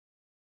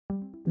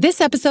This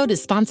episode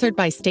is sponsored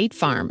by State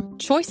Farm.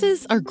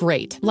 Choices are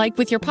great. Like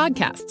with your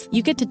podcasts,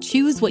 you get to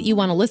choose what you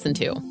want to listen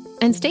to.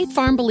 And State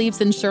Farm believes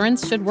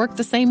insurance should work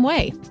the same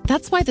way.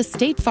 That's why the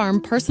State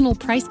Farm Personal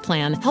Price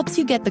Plan helps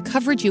you get the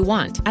coverage you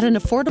want at an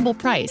affordable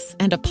price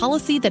and a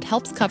policy that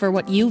helps cover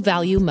what you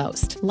value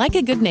most. Like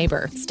a good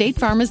neighbor, State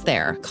Farm is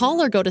there.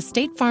 Call or go to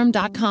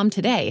statefarm.com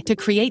today to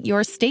create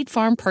your State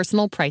Farm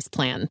Personal Price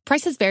Plan.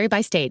 Prices vary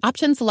by state.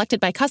 Options selected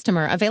by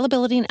customer.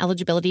 Availability and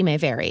eligibility may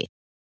vary.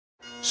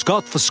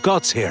 Scott for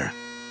Scots here.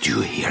 Do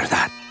you hear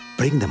that?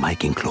 Bring the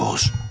mic in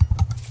close.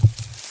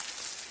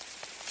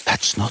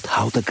 That's not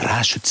how the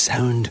grass should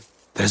sound.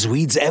 There's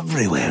weeds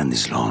everywhere in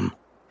this lawn.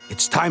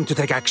 It's time to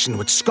take action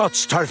with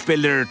Scott's Turf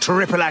Builder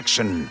Triple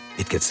Action.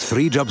 It gets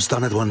 3 jobs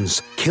done at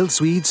once. Kills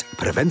weeds,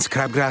 prevents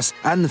crabgrass,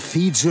 and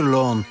feeds your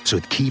lawn so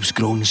it keeps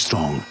growing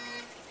strong.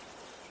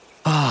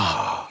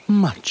 Ah,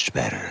 much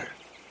better.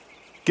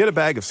 Get a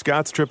bag of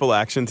Scott's Triple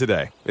Action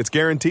today. It's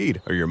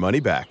guaranteed, or your money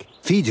back.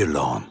 Feed your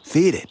lawn.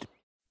 Feed it.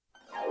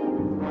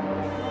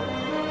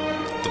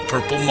 The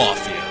Purple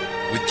Mafia,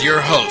 with your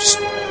host,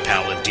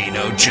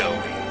 Paladino Joey.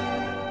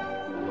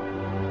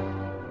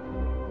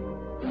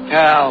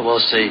 Well, we'll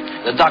see.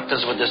 The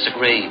doctors would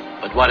disagree,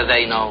 but what do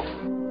they know?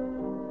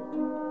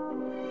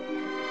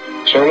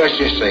 So let's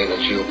just say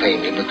that you'll pay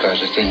me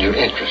because it's in your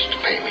interest to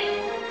pay me.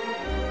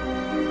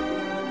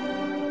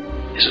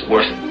 Is it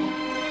worth it?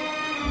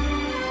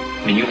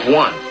 I mean, you've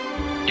won.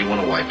 You want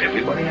to wipe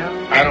everybody out?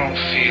 I don't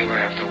feel I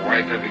have to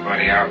wipe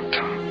everybody out,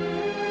 Tom.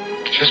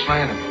 Just my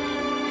enemies.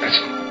 That's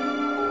all.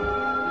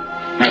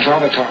 My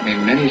father taught me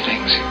many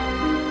things.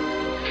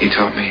 He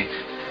taught me,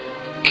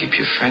 keep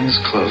your friends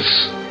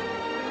close,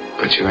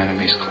 but your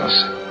enemies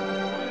closer.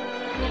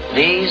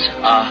 These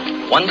are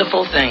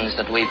wonderful things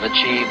that we've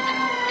achieved,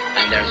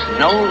 and there's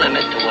no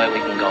limit to where we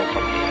can go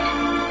from here.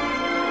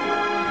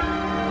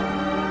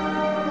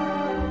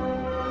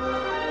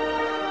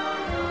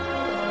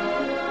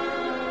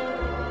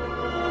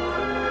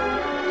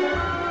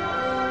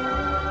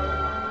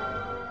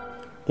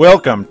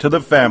 Welcome to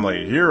the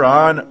family here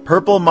on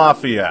Purple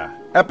Mafia,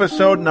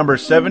 episode number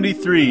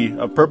 73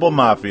 of Purple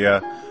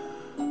Mafia,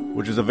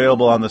 which is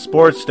available on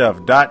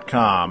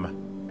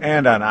thesportstuff.com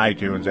and on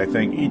iTunes. I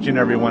thank each and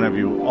every one of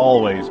you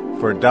always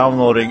for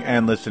downloading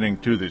and listening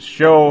to this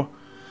show.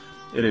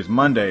 It is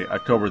Monday,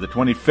 October the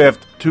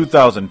 25th,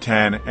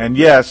 2010, and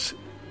yes,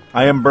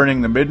 I am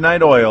burning the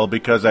midnight oil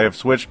because I have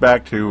switched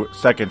back to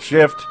second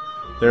shift.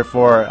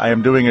 Therefore, I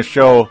am doing a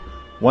show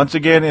once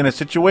again in a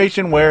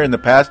situation where in the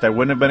past I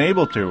wouldn't have been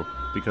able to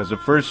because of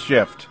first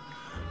shift.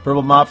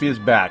 Purple Mafia is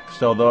back.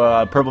 So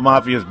the Purple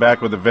Mafia is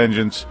back with a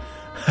vengeance.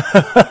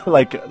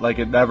 like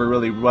it never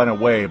really run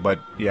away.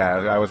 But yeah,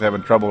 I was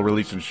having trouble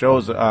releasing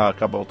shows a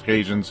couple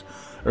occasions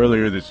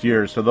earlier this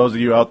year. So those of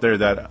you out there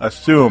that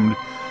assumed,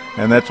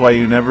 and that's why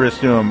you never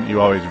assume,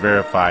 you always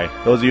verify.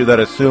 Those of you that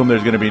assume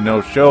there's going to be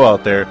no show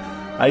out there,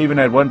 I even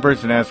had one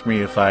person ask me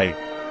if I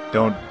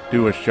don't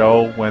do a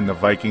show when the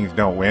Vikings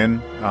don't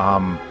win.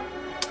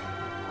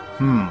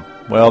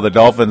 Well, the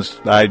Dolphins,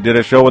 I did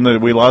a show when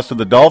we lost to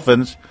the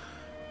Dolphins.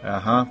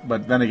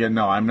 But then again,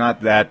 no, I'm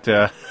not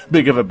that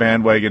big of a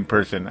bandwagon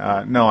person.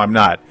 No, I'm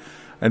not.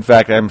 In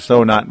fact, I'm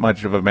so not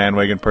much of a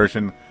bandwagon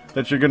person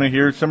that you're going to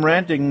hear some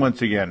ranting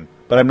once again.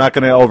 But I'm not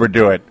going to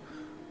overdo it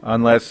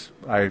unless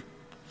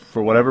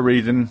for whatever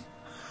reason,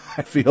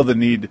 I feel the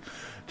need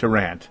to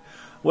rant.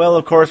 Well,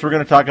 of course, we're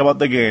going to talk about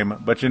the game.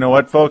 But you know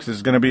what, folks?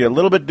 It's going to be a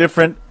little bit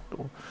different.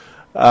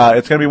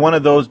 It's going to be one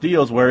of those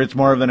deals where it's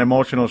more of an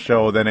emotional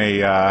show than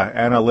a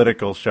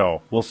analytical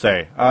show, we'll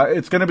say.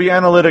 It's going to be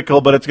analytical,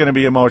 but it's going to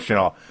be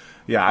emotional.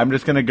 Yeah, I'm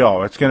just going to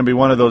go. It's going to be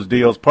one of those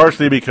deals,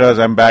 partially because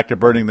I'm back to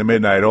burning the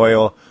midnight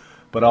oil,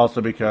 but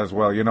also because,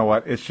 well, you know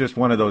what? It's just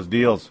one of those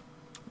deals.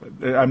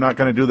 I'm not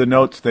going to do the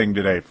notes thing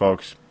today,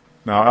 folks.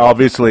 Now,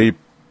 obviously,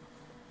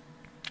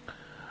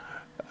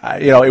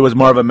 it was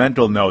more of a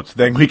mental notes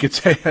thing. We could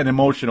say an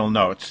emotional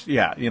notes.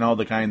 Yeah,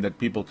 the kind that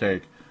people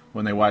take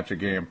when they watch a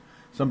game.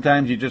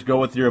 Sometimes you just go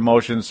with your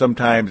emotions.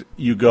 Sometimes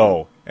you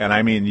go. And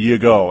I mean you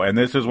go. And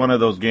this is one of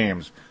those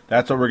games.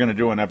 That's what we're going to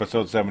do in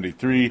episode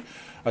 73.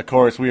 Of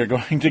course, we are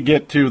going to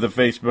get to the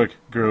Facebook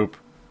group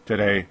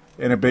today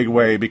in a big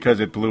way because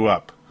it blew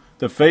up.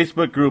 The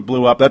Facebook group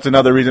blew up. That's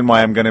another reason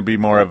why I'm going to be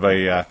more of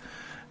a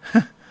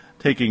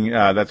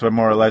that's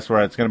more or less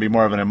where it's going to be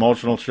more of an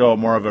emotional show,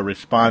 more of a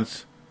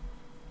response,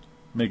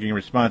 making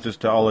responses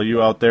to all of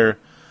you out there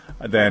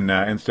than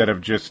instead of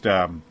just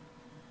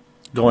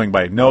going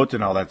by notes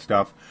and all that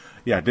stuff.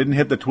 Yeah, didn't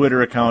hit the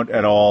Twitter account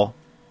at all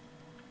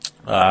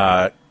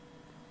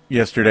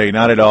yesterday,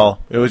 not at all.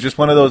 It was just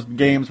one of those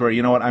games where,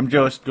 you know what, I'm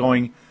just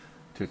going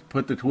to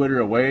put the Twitter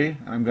away.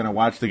 I'm going to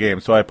watch the game.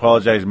 So I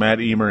apologize,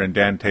 Matt Eamer and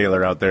Dan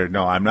Taylor out there.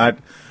 No, I'm not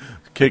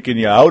kicking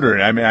you out, or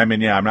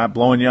I'm not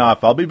blowing you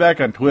off. I'll be back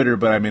on Twitter,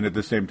 but at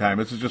the same time,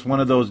 this is just one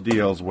of those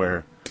deals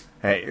where,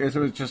 hey,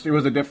 it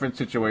was a different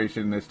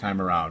situation this time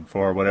around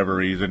for whatever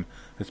reason,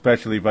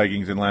 especially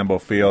Vikings in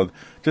Lambeau Field.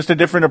 Just a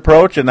different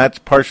approach, and that's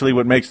partially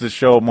what makes this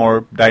show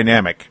more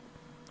dynamic.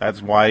 That's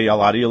why a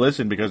lot of you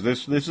listen, because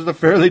this is a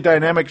fairly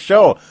dynamic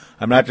show.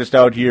 I'm not just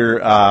out here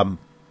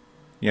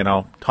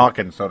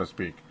talking, so to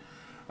speak.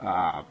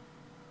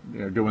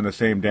 They're doing the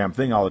same damn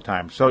thing all the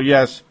time. So,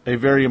 yes, a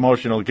very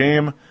emotional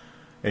game,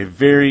 a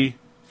very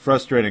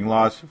frustrating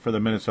loss for the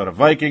Minnesota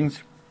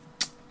Vikings.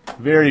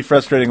 Very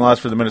frustrating loss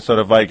for the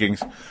Minnesota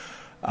Vikings.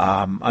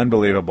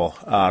 Unbelievable.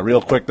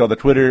 Real quick, though, the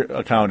Twitter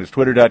account is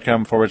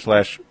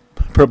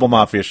twitter.com/Purple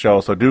Mafia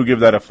Show, so do give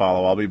that a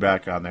follow. I'll be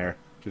back on there.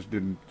 Just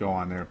didn't go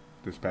on there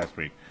this past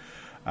week.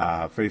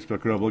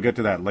 Facebook group, we'll get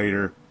to that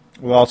later.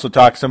 We'll also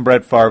talk some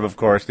Brett Favre, of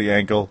course, the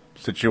ankle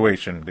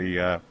situation,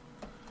 the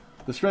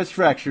stress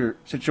fracture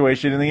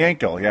situation in the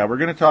ankle. Yeah, we're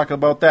going to talk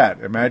about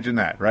that. Imagine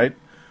that, right?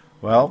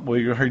 Well,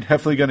 we're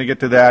definitely going to get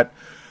to that.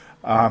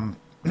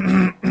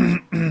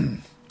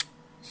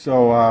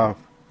 So,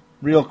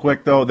 real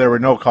quick, though, there were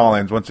no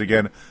call-ins once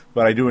again,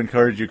 but I do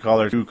encourage you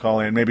callers to call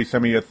in. Maybe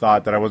some of you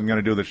thought that I wasn't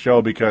going to do the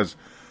show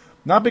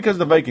not because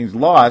the Vikings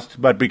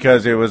lost, but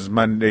because it was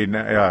Sunday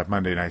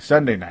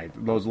night.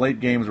 Those late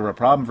games were a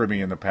problem for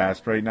me in the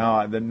past. Right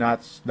now, they're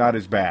not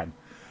as bad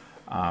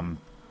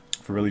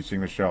for releasing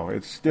the show.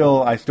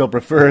 I still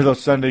prefer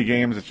those Sunday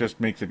games. It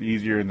just makes it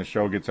easier, and the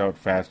show gets out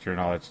faster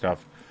and all that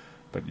stuff.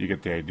 But you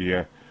get the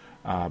idea.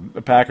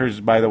 The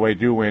Packers, by the way,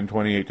 do win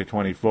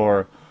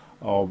 28-24.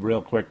 Oh,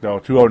 real quick, though,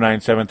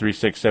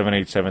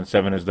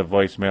 209-736-7877 is the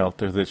voicemail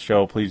to this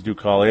show. Please do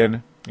call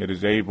in. It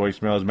is a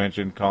voicemail, as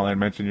mentioned. Call in,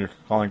 mention you're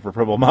calling for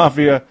Purple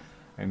Mafia,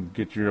 and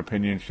get your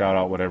opinion, shout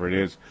out, whatever it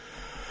is.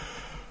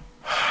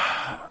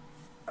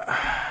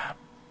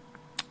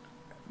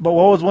 But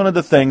what was one of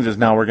the things is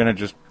now we're going to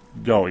just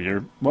go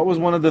here. What was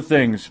one of the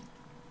things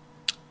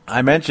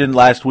I mentioned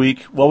last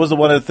week? What was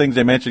one of the things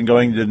I mentioned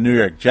going to the New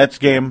York Jets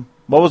game?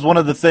 What was one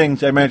of the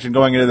things I mentioned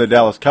going into the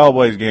Dallas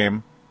Cowboys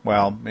game?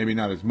 Well, maybe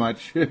not as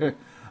much.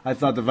 I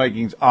thought the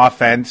Vikings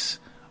offense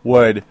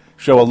would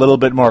show a little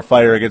bit more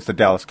fire against the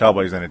Dallas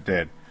Cowboys than it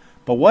did.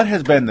 But what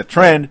has been the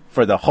trend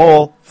for the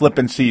whole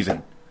flippin'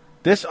 season?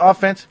 This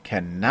offense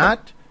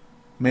cannot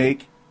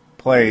make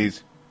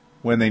plays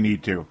when they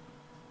need to.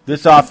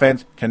 This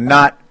offense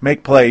cannot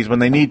make plays when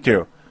they need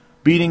to.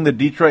 Beating the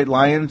Detroit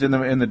Lions in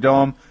the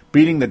Dome,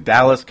 beating the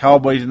Dallas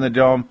Cowboys in the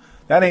Dome,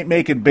 that ain't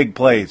making big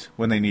plays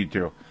when they need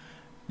to.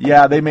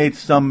 Yeah, they made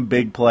some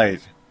big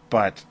plays,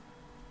 but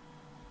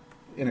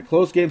in a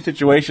close game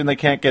situation, they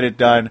can't get it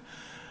done.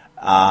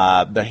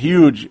 The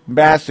huge,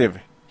 massive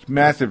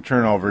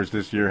turnovers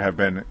this year have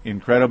been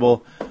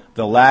incredible.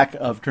 The lack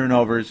of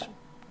turnovers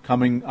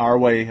coming our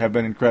way have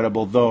been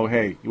incredible, though,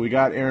 hey, we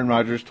got Aaron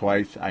Rodgers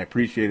twice. I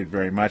appreciate it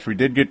very much. We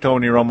did get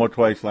Tony Romo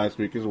twice last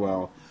week as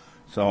well.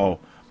 So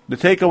the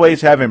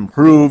takeaways have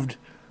improved,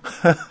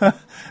 but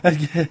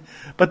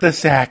the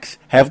sacks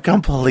have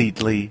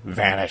completely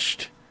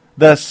vanished.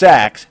 The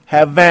sacks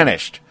have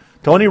vanished.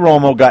 Tony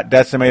Romo got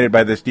decimated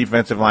by this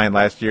defensive line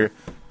last year,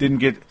 didn't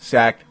get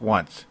sacked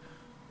once.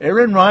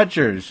 Aaron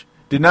Rodgers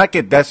did not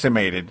get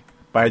decimated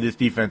by this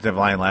defensive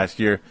line last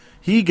year.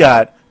 He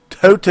got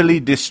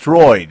totally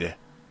destroyed.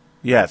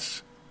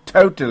 Yes,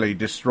 totally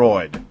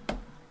destroyed.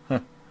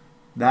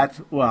 That's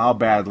how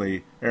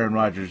badly Aaron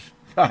Rodgers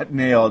got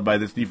nailed by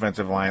this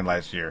defensive line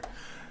last year.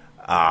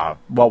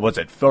 What was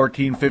it,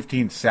 14,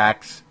 15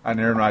 sacks on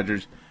Aaron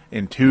Rodgers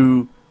in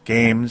 2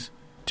 games?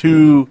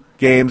 2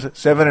 games,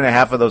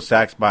 7.5 of those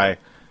sacks by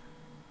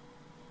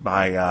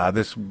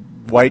this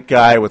white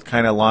guy with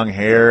kind of long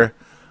hair,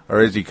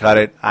 or is he cut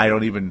it?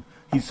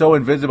 He's so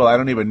invisible, I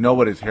don't even know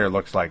what his hair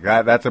looks like.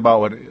 That's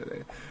about what,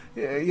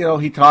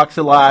 he talks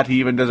a lot. He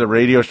even does a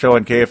radio show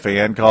on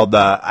KFAN called,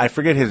 I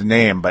forget his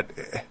name, but,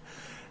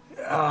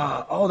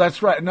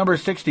 that's right, number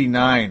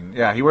 69.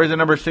 Yeah, he wears a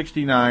number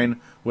 69,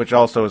 which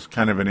also is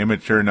kind of an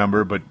immature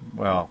number, but,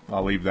 well,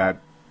 I'll leave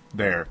that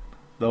there.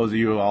 Those of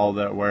you all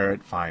that wear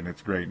it, fine.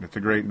 It's great. It's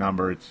a great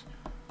number. It's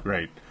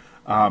great.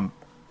 I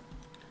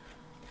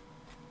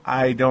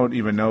don't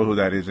even know who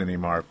that is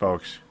anymore,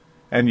 folks.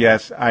 And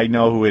yes, I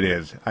know who it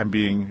is. I'm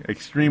being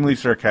extremely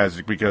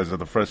sarcastic because of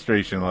the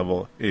frustration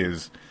level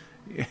is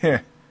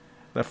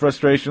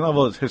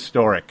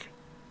historic.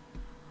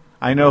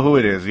 I know who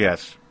it is,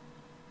 yes.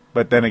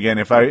 But then again,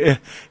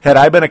 had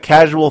I been a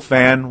casual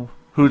fan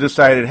who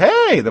decided,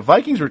 hey, the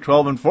Vikings were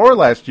 12-4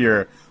 last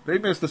year. They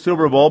missed the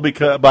Super Bowl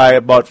by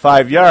about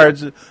 5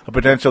 yards, a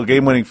potential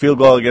game-winning field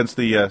goal against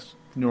the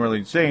New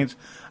Orleans Saints.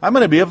 I'm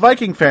going to be a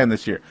Viking fan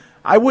this year.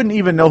 I wouldn't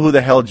even know who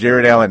the hell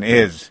Jared Allen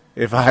is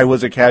if I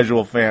was a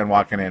casual fan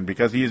walking in,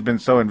 because he has been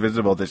so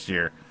invisible this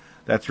year.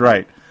 That's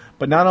right.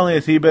 But not only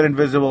has he been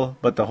invisible,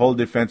 but the whole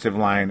defensive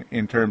line,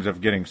 in terms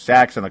of getting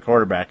sacks on the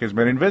quarterback, has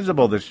been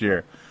invisible this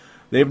year.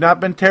 They've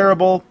not been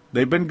terrible.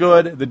 They've been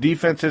good. The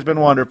defense has been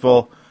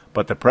wonderful.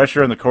 But the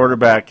pressure on the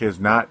quarterback has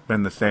not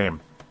been the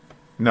same.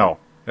 No.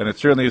 And it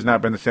certainly has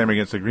not been the same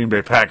against the Green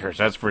Bay Packers,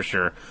 that's for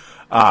sure.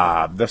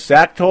 The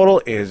sack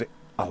total is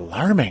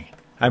alarming.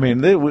 I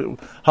mean,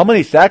 how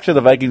many sacks are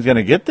the Vikings going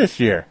to get this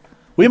year?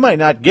 We might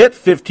not get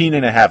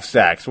 15.5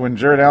 sacks when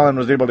Jared Allen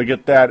was able to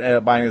get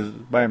that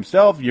by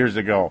himself years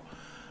ago.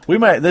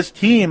 This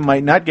team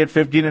might not get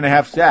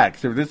 15.5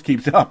 sacks if this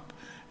keeps up.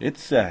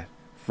 It's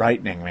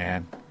frightening,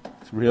 man.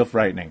 It's real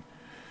frightening.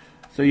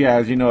 So, yeah,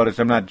 as you notice,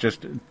 I'm not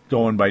just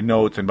going by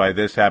notes and by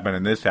this happened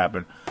and this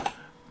happened.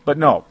 But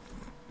no,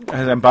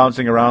 as I'm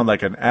bouncing around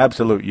like an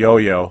absolute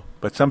yo-yo.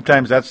 But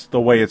sometimes that's the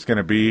way it's going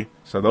to be.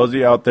 So those of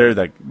you out there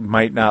that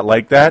might not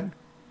like that,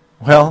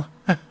 well,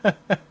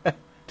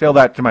 tell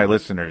that to my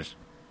listeners.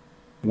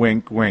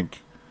 Wink,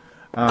 wink.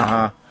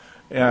 Uh-huh.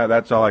 Yeah,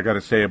 that's all I got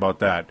to say about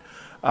that.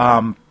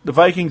 The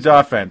Vikings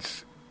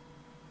offense.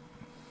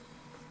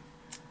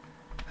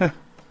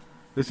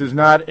 This is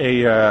not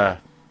a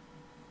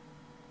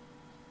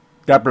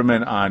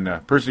detriment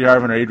on Percy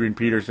Harvin or Adrian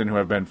Peterson, who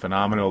have been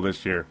phenomenal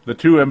this year. The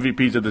two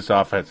MVPs of this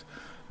offense.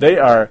 They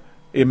are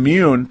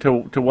immune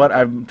to what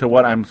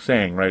I'm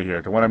saying right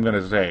here, to what I'm going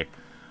to say.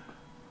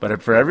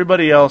 But for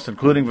everybody else,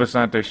 including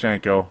Visanthe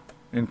Shenko,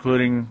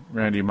 including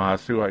Randy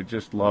Moss, who I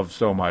just love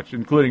so much,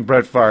 including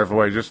Brett Favre,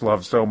 who I just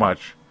love so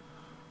much,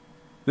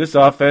 this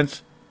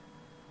offense,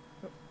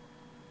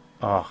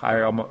 I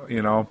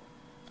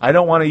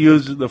don't want to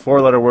use the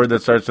 4-letter word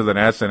that starts with an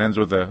S and ends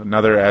with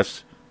another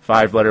S,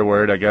 5-letter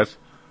word, I guess.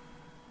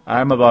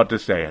 I'm about to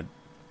say it.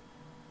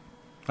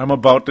 I'm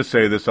about to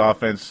say this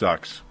offense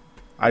sucks.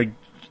 I'm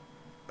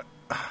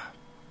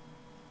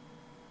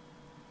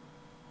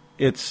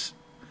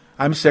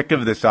sick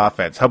of this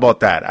offense. How about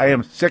that? I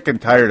am sick and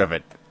tired of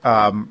it.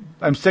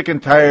 I'm sick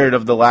and tired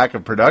of the lack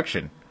of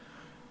production.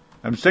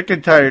 I'm sick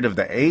and tired of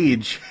the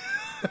age.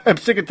 I'm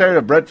sick and tired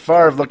of Brett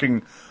Favre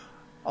looking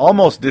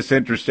almost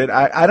disinterested.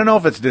 I don't know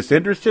if it's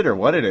disinterested or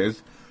what it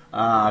is.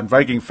 On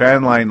Viking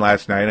Fan Line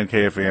last night on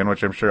KFAN,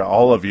 which I'm sure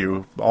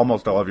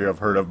almost all of you have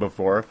heard of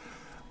before.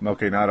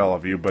 Okay, not all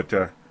of you, but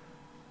a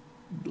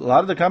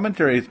lot of the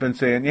commentary has been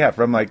saying, yeah,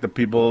 from like the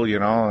people,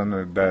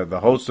 and the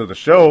hosts of the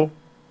show,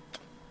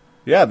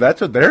 yeah, that's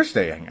what they're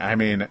saying. I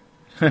mean,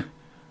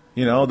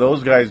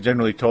 those guys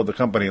generally told the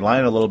company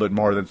line a little bit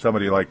more than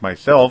somebody like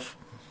myself,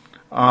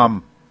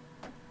 who's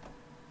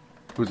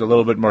a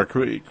little bit more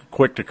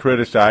quick to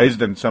criticize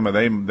than some of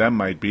them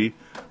might be.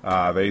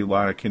 They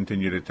want to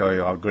continue to tell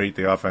you how great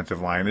the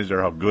offensive line is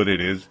or how good it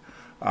is.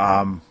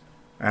 And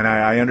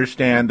I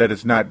understand that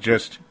it's not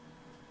just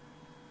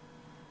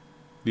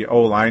the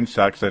O-line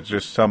sucks. That's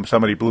just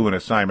somebody blew an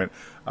assignment.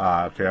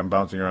 Okay, I'm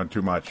bouncing around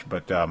too much,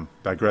 but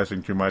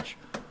digressing too much.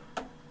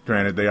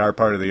 Granted, they are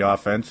part of the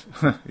offense.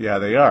 Yeah,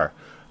 they are.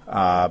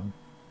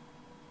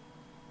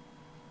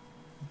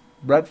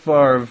 Brett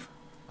Favre,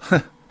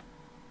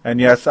 and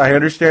yes, I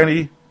understand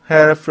he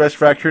had a stress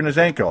fracture in his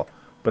ankle,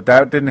 but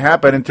that didn't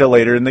happen until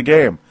later in the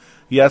game.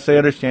 Yes, I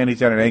understand he's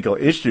had an ankle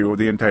issue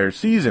the entire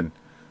season.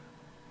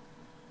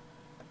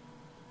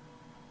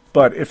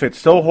 But if it's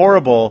so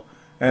horrible,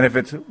 and if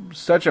it's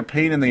such a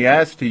pain in the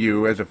ass to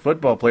you as a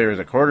football player, as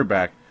a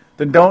quarterback,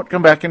 then don't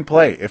come back and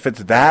play. If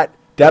it's that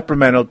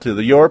detrimental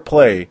to your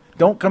play,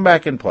 don't come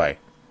back and play.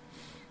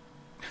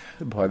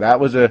 Boy, that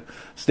was a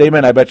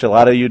statement I bet you a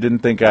lot of you didn't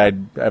think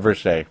I'd ever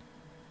say.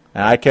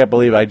 And I can't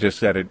believe I just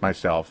said it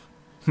myself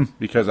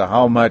because of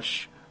how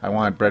much I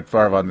want Brett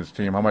Favre on this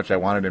team, how much I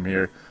wanted him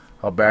here,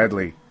 how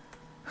badly.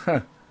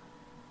 Man,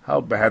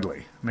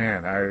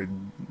 I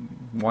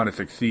want to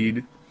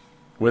succeed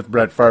with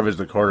Brett Favre as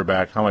the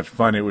quarterback, how much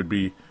fun it would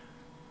be.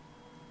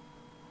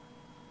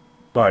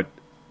 But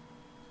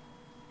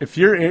if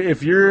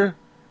you're,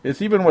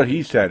 it's even what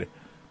he said.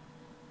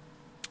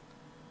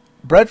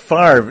 Brett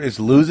Favre is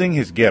losing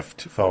his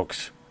gift,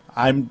 folks.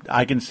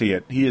 I can see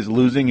it. He is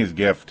losing his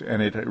gift,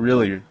 and it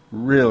really,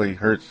 really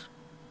hurts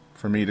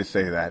for me to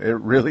say that. It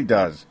really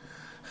does.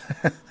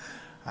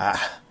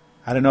 I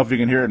don't know if you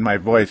can hear it in my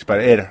voice,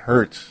 but it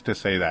hurts to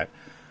say that.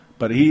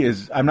 But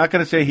I'm not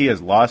going to say he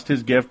has lost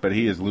his gift, but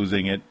he is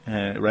losing it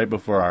right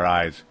before our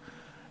eyes.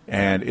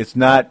 And it's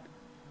not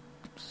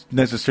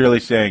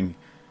necessarily saying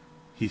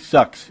he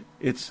sucks.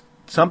 It's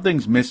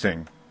something's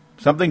missing.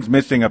 Something's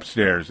missing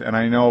upstairs. And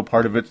I know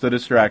part of it's the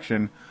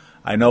distraction.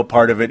 I know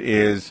part of it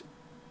is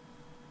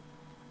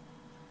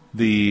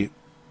the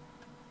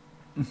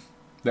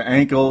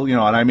ankle,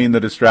 and I mean the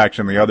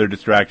distraction, the other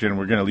distraction.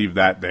 We're going to leave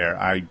that there.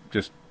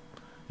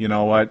 You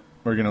know what?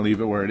 We're going to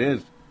leave it where it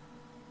is.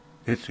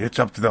 It's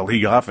up to the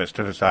league office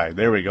to decide.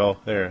 There we go.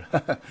 There.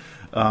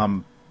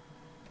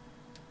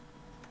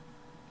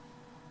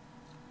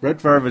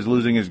 Brett Favre is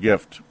losing his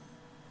gift.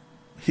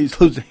 He's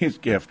losing his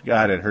gift.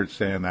 God, it hurts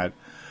saying that.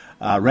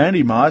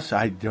 Randy Moss,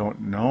 I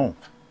don't know.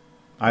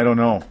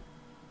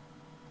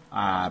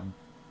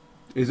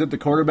 Is it the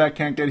quarterback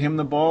can't get him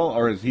the ball,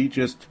 or is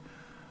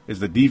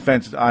the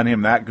defense on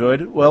him that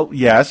good? Well,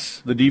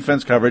 yes, the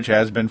defense coverage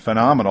has been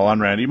phenomenal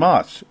on Randy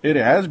Moss. It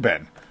has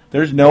been.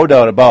 There's no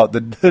doubt about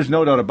it.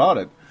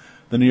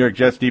 The New York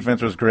Jets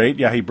defense was great.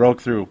 Yeah, he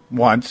broke through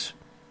once.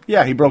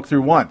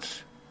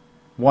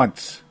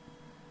 Once.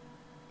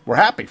 We're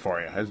happy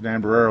for you, as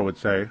Dan Barrera would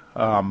say.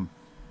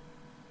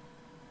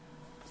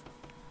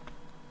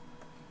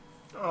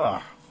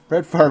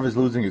 Brett Favre is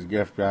losing his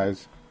gift,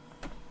 guys.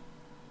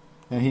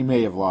 And he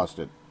may have lost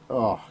it.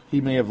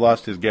 He may have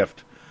lost his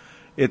gift.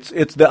 It's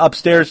the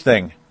upstairs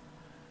thing.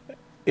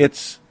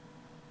 It's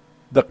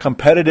the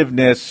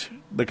competitiveness.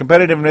 The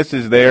competitiveness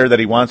is there that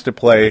he wants to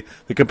play.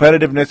 The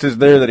competitiveness is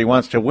there that he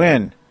wants to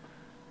win.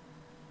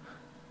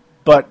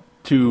 But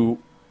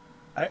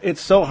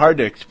it's so hard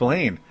to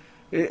explain.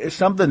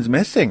 Something's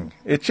missing.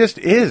 It just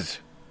is.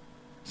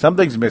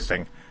 Something's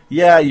missing.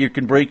 Yeah, you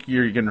can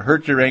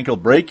hurt your ankle,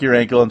 break your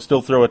ankle, and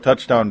still throw a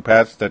touchdown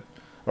pass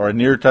or a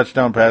near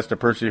touchdown pass to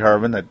Percy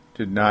Harvin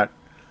that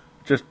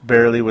just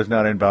barely was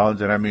not in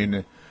bounds. And I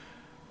mean,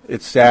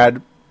 it's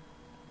sad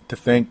to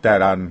think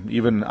that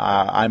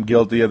I'm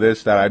guilty of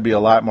this, that I'd be a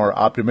lot more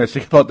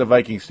optimistic about the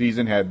Vikings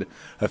season had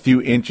a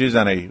few inches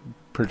on a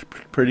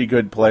pretty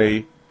good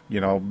play,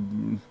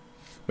 been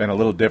a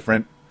little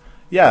different.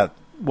 Yeah,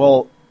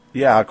 well,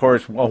 yeah, of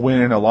course, a win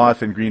and a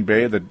loss in Green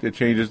Bay, it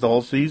changes the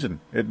whole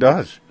season. It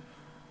does.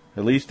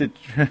 At least it,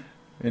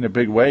 in a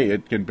big way,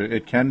 it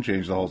can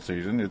change the whole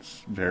season.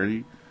 It's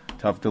very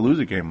tough to lose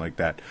a game like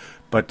that.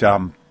 But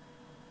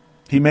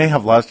he may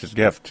have lost his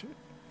gift.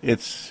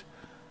 It's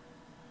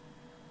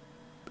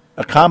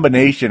a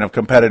combination of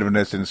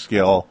competitiveness and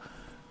skill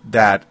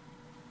that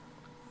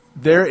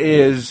there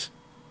is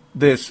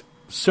this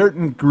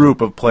certain group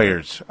of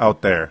players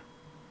out there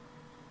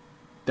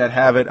that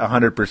have it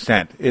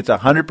 100%. It's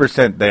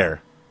 100%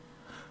 there.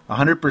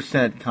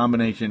 100%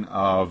 combination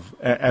of,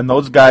 and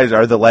those guys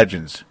are the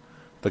legends.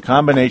 The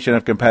combination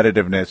of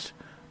competitiveness,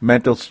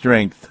 mental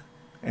strength,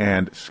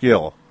 and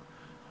skill.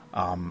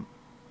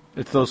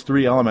 It's those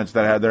three elements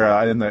that they're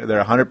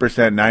 100%,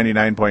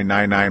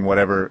 99.99,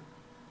 whatever,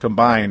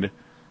 combined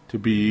to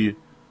be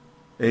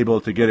able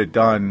to get it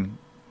done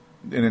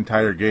an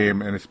entire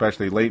game, and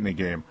especially late in the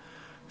game.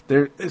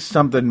 There is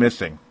something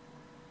missing.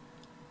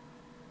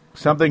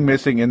 Something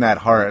missing in that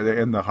heart,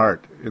 in the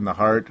heart,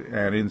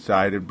 and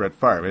inside in Brett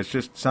Favre. It's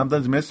just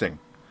something's missing.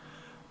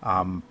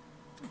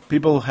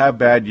 People have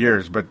bad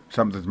years, but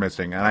something's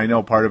missing, and I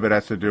know part of it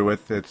has to do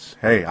with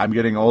hey, I'm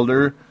getting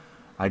older.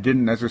 I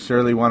didn't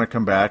necessarily want to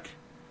come back,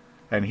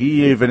 and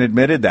he even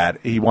admitted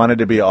that he wanted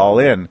to be all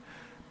in.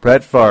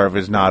 Brett Favre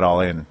is not all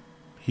in.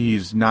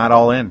 He's not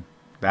all in.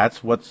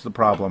 That's what's the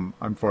problem,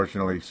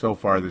 unfortunately, so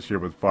far this year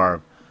with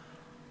Favre.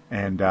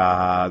 And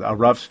a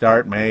rough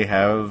start may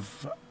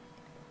have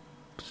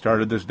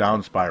started this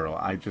down spiral.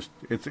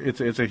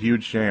 It's a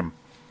huge shame.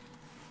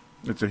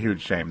 It's a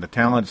huge shame. The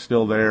talent's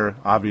still there,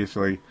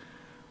 obviously,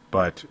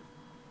 but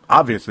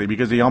obviously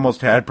because he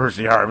almost had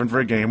Percy Harvin for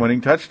a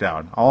game-winning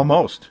touchdown.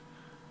 Almost.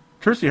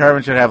 Percy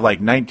Harvin should have like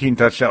 19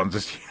 touchdowns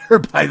this year,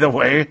 by the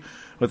way,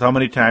 with how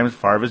many times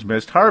Favre has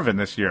missed Harvin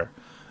this year.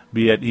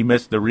 Be it he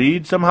missed the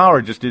read somehow,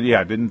 or just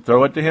didn't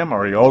throw it to him,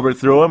 or he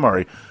overthrew him,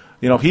 or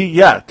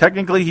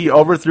technically he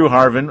overthrew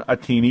Harvin a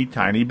teeny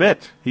tiny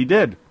bit. He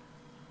did.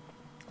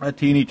 A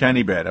teeny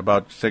tiny bit,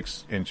 about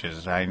 6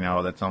 inches. I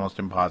know that's almost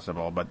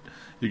impossible, but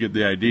you get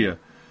the idea.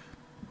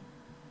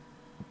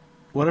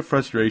 What a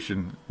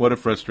frustration. What a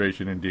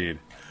frustration indeed.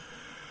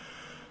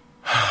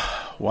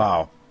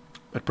 Wow.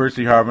 But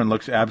Percy Harvin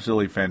looks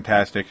absolutely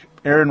fantastic.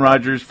 Aaron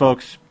Rodgers,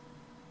 folks,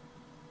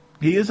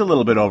 he is a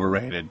little bit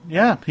overrated.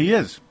 Yeah, he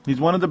is. He's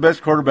one of the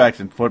best quarterbacks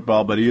in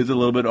football, but he is a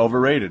little bit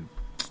overrated.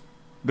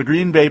 The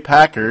Green Bay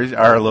Packers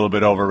are a little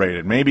bit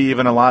overrated, maybe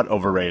even a lot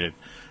overrated.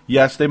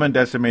 Yes, they've been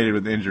decimated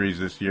with injuries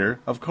this year,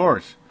 of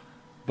course.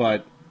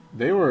 But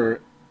they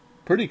were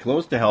pretty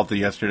close to healthy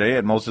yesterday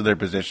at most of their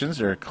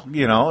positions.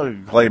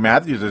 Clay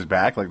Matthews is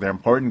back, like they're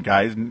important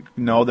guys.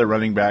 No, their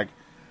running back,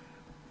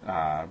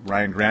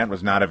 Ryan Grant,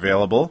 was not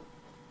available.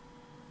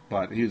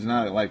 But he's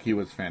not like he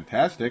was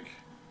fantastic.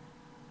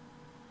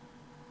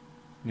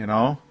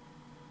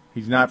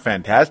 He's not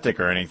fantastic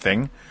or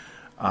anything.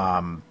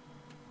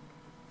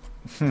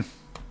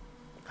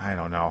 I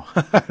don't know.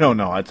 I don't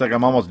know. It's like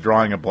I'm almost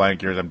drawing a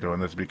blank here as I'm doing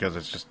this because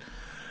it's just,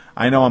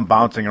 I know I'm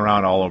bouncing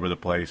around all over the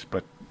place,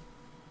 but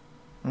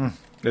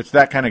it's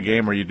that kind of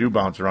game where you do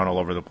bounce around all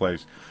over the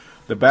place.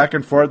 The back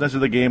and forthness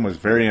of the game was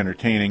very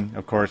entertaining.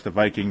 Of course, the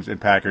Vikings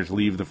and Packers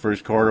leave the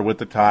first quarter with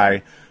the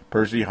tie.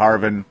 Percy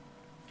Harvin,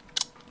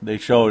 they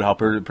showed how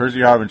Percy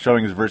Harvin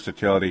showing his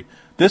versatility.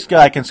 This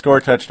guy can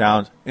score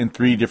touchdowns in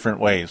 3 different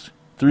ways.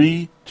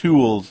 3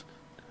 tools.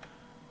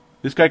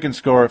 This guy can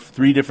score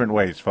 3 different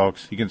ways,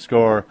 folks. He can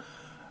score,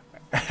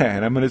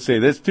 and I'm going to say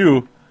this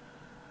too,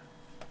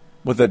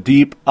 with a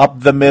deep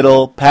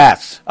up-the-middle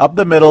pass. Up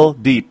the middle,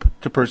 deep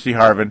to Percy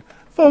Harvin.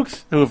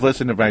 Folks who have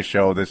listened to my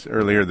show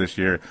earlier this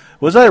year,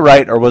 was I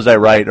right or was I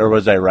right or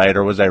was I right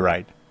or was I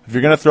right? If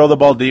you're going to throw the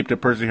ball deep to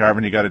Percy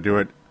Harvin, you got to do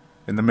it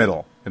in the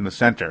middle, in the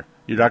center.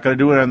 You're not going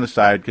to do it on the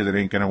side because it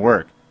ain't going to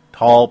work.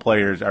 Tall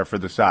players are for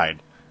the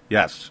side.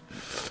 Yes.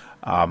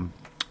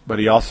 But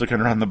he also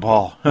can run the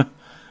ball. It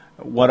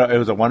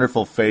was a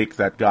wonderful fake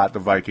that got the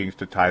Vikings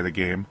to tie the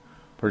game.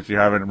 Percy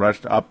Harvin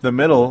rushed up the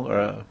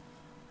middle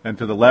and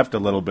to the left a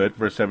little bit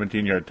for a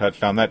 17-yard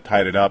touchdown. That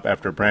tied it up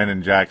after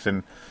Brandon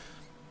Jackson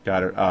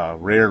got a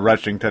rare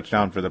rushing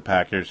touchdown for the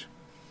Packers.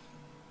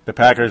 The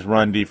Packers'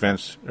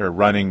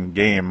 running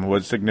game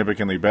was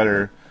significantly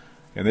better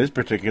in this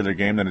particular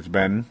game than it's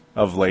been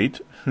of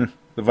late.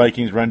 The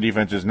Vikings' run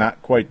defense is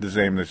not quite the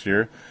same this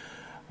year.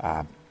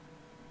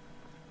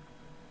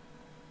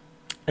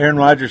 Aaron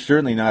Rodgers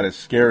certainly not as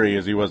scary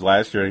as he was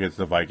last year against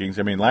the Vikings.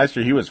 I mean, last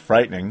year he was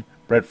frightening.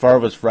 Brett Favre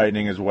was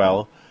frightening as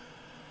well.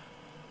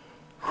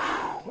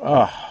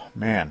 Oh,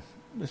 man.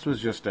 this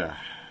was just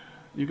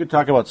you could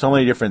talk about so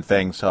many different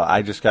things, so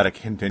I just got to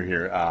continue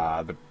here.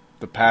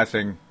 The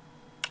passing.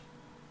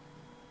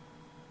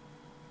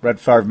 Brett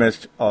Favre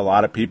missed a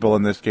lot of people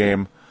in this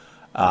game.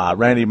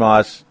 Randy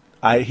Moss,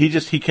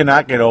 he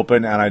cannot get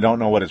open, and I don't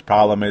know what his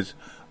problem is.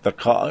 The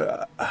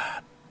call,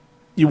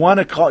 you want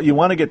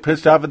to get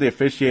pissed off at the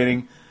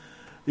officiating.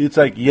 It's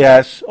like,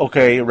 yes,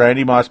 okay,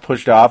 Randy Moss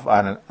pushed off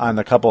on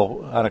a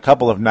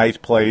couple of nice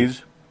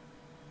plays,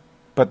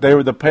 but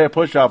the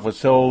push off was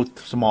so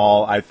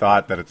small. I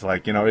thought that it's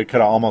like, it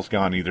could have almost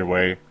gone either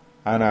way,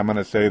 and I'm going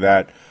to say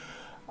that.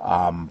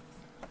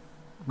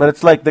 But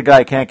it's like the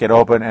guy can't get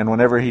open, and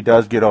whenever he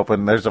does get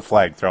open, there's a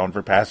flag thrown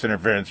for pass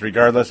interference,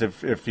 regardless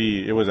if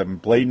it was a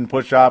blatant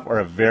push-off or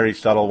a very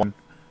subtle one.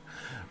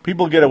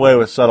 People get away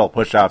with subtle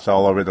push-offs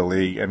all over the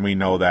league, and we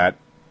know that.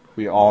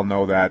 We all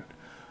know that.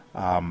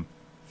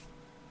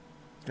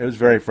 It was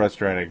very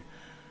frustrating.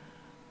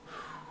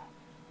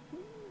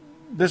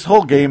 This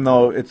whole game,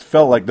 though, it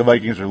felt like the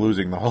Vikings were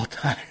losing the whole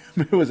time.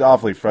 It was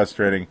awfully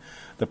frustrating.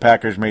 The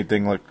Packers made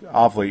things look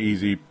awfully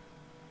easy.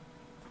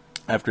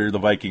 After the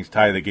Vikings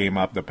tie the game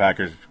up, the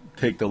Packers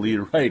take the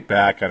lead right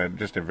back on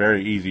just a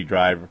very easy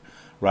drive.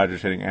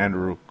 Rodgers hitting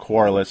Andrew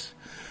Childress.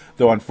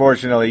 Though,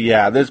 unfortunately,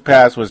 this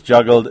pass was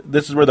juggled.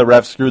 This is where the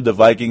refs screwed the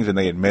Vikings, and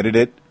they admitted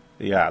it.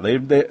 Yeah,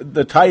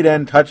 the tight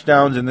end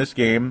touchdowns in this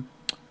game,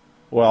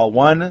 well,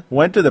 one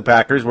went to the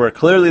Packers, where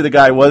clearly the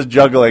guy was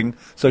juggling.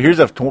 So here's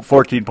a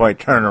 14-point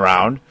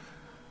turnaround.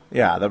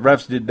 Yeah, the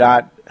refs did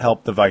not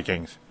help the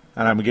Vikings.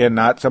 And I'm, again,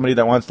 not somebody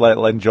that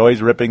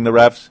enjoys ripping the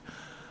refs,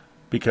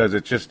 because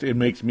it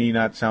makes me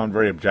not sound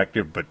very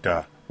objective, but,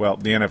 the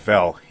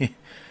NFL.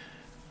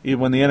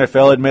 When the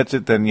NFL admits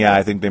it, then,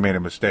 I think they made a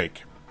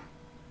mistake.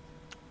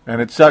 And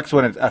it sucks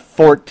when it's a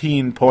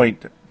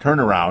 14-point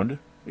turnaround.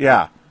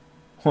 Yeah.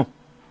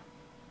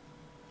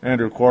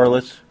 Andrew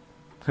Childress.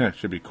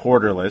 Should be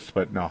quarterless,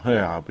 but no.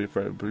 Yeah, if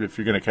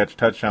you're going to catch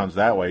touchdowns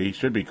that way, he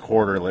should be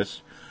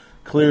quarterless.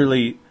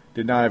 Clearly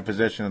did not have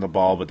possession of the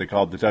ball, but they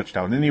called the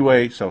touchdown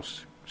anyway, so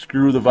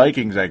screw the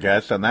Vikings, I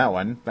guess, on that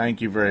one.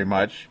 Thank you very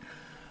much.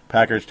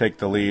 Packers take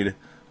the lead.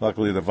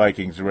 Luckily, the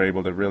Vikings were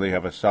able to really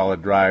have a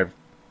solid drive.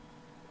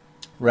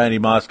 Randy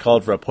Moss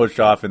called for a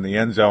push-off in the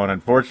end zone.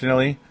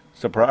 Unfortunately,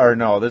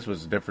 this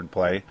was a different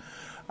play.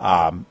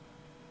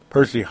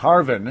 Percy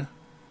Harvin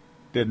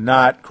did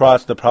not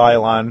cross the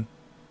pylon.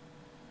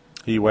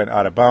 He went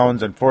out of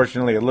bounds.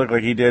 Unfortunately, it looked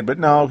like he did, but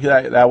no,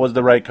 that was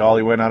the right call.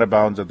 He went out of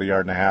bounds at the 1.5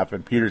 yard,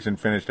 and Peterson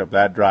finished up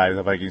that drive.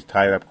 The Vikings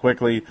tied up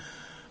quickly.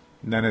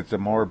 And then it's a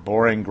more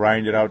boring,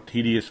 grinded-out,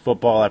 tedious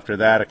football after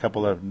that. A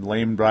couple of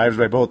lame drives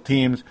by both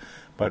teams.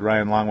 But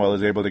Ryan Longwell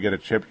is able to get a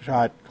chip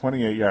shot,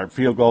 28-yard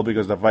field goal,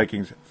 because the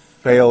Vikings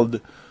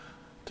failed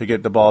to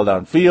get the ball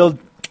downfield.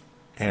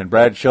 And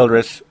Brad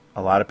Childress,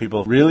 a lot of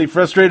people really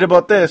frustrated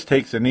about this,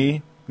 takes a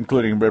knee,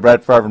 including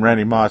Brett Favre and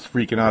Randy Moss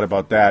freaking out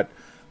about that.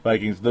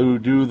 Vikings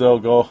do though,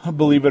 go,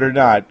 believe it or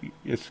not,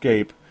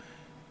 escape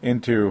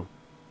into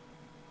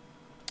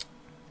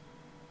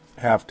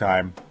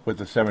halftime with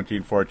a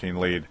 17-14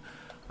 lead.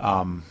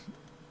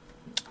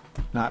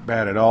 Not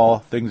bad at all.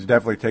 Things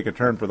definitely take a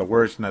turn for the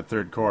worse in that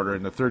third quarter,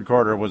 and the third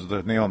quarter was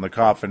the nail in the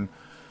coffin.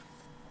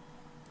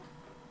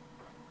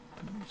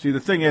 See, the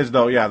thing is,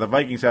 though, the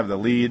Vikings have the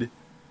lead,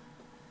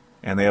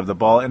 and they have the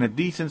ball in a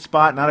decent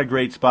spot, not a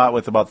great spot,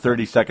 with about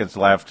 30 seconds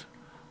left.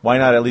 Why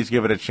not at least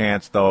give it a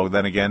chance, though?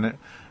 Then again,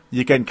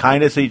 you can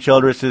kind of see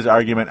Childress'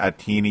 argument a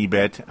teeny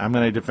bit. I'm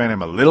going to defend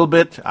him a little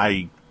bit.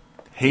 I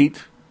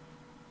hate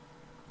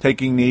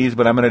taking knees,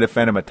 but I'm going to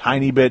defend him a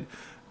tiny bit,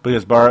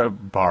 because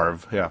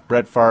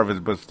Brett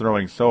Favre was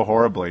throwing so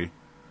horribly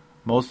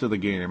most of the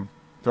game,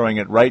 throwing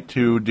it right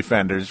to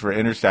defenders for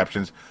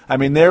interceptions. I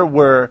mean, there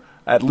were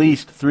at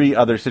least 3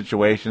 other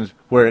situations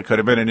where it could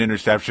have been an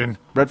interception.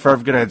 Brett Favre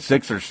could have had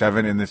 6 or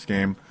 7 in this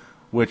game,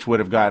 which would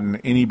have gotten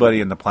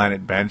anybody in the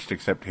planet benched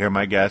except him,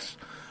 I guess.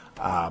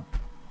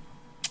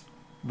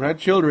 Brad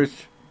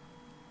Childress,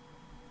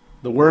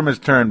 the worm has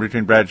turned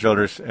between Brad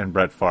Childress and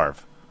Brett Favre.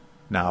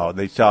 Now,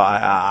 they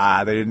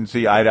didn't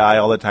see eye to eye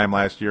all the time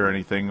last year or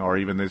anything, or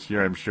even this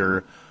year, I'm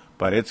sure,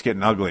 but it's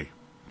getting ugly.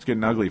 It's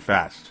getting ugly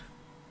fast.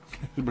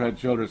 Brad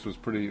Childress was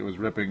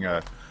ripping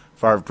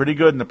Favre pretty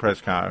good in the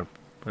press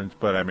conference,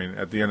 but I mean,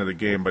 at the end of the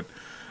game. But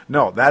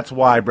no, that's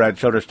why Brad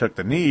Childress took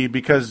the knee,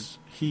 because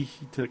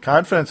the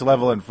confidence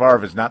level in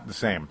Favre is not the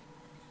same.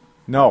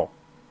 No.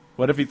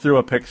 What if he threw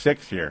a pick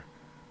 6 here?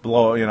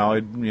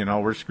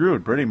 We're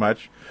screwed pretty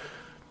much.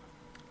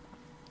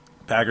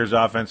 Packers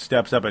offense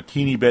steps up a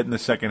teeny bit in the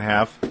second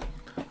half,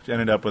 which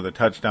ended up with a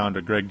touchdown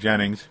to Greg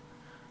Jennings.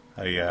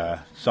 A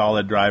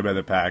solid drive by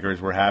the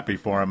Packers. We're happy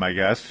for him, I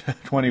guess.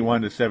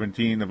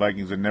 21-17. The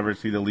Vikings would never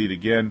see the lead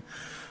again,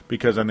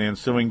 because on the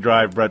ensuing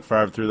drive, Brett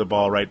Favre threw the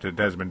ball right to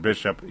Desmond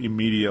Bishop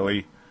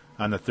immediately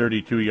on the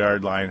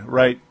 32-yard line,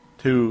 right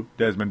to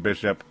Desmond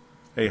Bishop.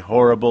 A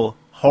horrible,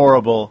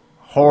 horrible,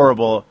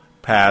 horrible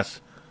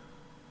pass.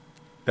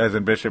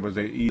 Desmond Bishop was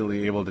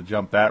easily able to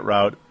jump that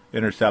route,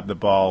 intercept the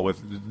ball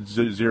with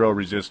zero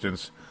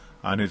resistance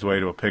on his way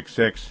to a pick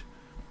 6.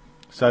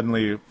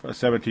 Suddenly, a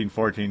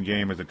 17-14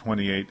 game is a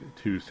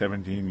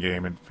 28-17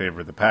 game in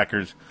favor of the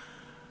Packers.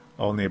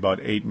 Only about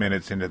 8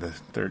 minutes into the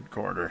third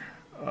quarter.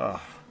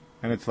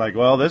 And it's like,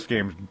 well, this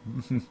game's...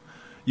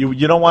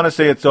 you don't want to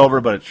say it's over,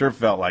 but it sure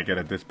felt like it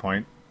at this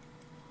point.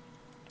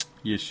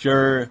 You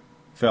sure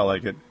felt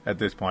like it at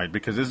this point,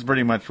 because this is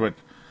pretty much what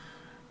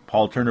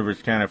Paul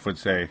Turnovers-Caniff would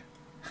say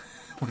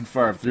when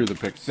Favre threw the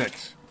pick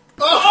six.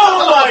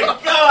 Oh, my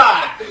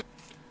God!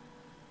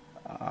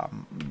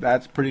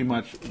 That's pretty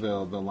much the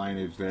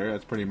lineage there.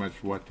 That's pretty much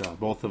what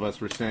both of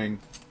us were saying.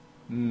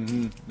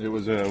 It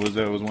was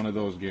one of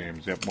those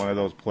games. Yep, one of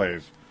those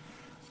plays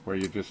where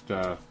you just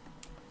you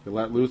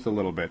let loose a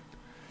little bit.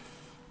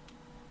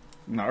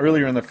 Now,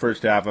 earlier in the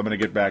first half, I'm going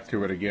to get back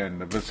to it again.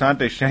 The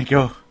Visanthe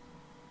Shenko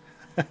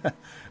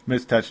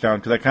missed touchdown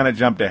because I kind of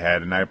jumped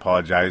ahead, and I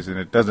apologize. And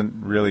it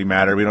doesn't really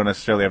matter. We don't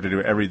necessarily have to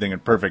do everything in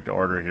perfect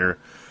order here.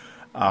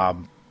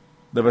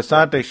 The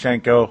Visanthe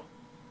Shenko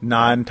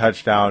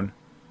non-touchdown.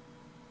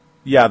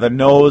 Yeah, the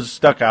nose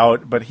stuck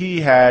out, but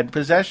he had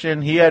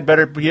possession. He had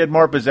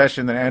more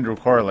possession than Andrew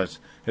Corliss.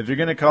 If you're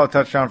going to call a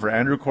touchdown for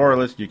Andrew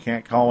Corliss, you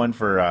can't call one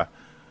for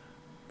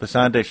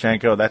Visanthe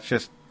Shenko. That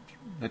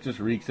just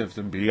reeks of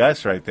some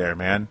BS right there,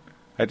 man.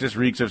 That just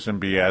reeks of some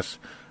BS.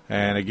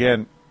 And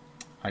again,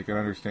 I can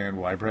understand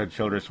why Brett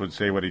Childress would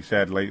say what he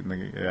said late in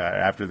the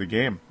after the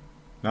game.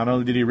 Not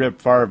only did he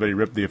rip Favre, but he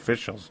ripped the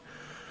officials.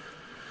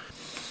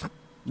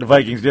 The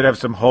Vikings did have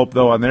some hope,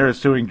 though, on their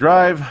ensuing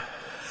drive.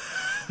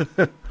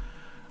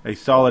 A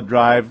solid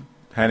drive,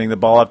 handing the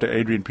ball up to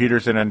Adrian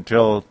Peterson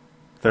until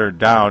third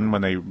down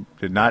when they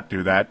did not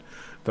do that.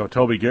 Though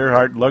Toby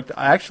Gerhart looked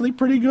actually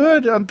pretty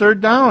good on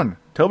third down.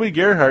 Toby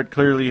Gerhart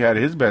clearly had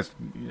his best,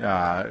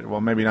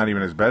 well, maybe not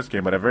even his best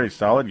game, but a very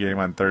solid game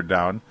on third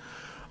down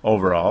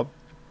overall.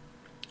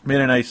 Made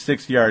a nice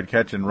 6-yard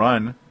catch and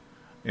run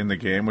in the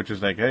game, which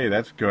is like, hey,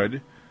 that's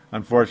good.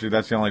 Unfortunately,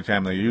 that's the only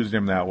time they used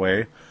him that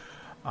way.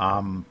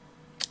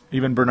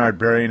 Even Bernard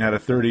Berrien had a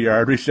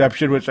 30-yard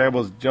reception, which I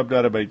almost jumped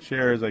out of my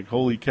chair. I was like,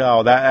 holy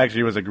cow, that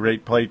actually was a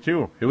great play,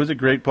 too. It was a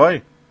great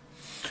play.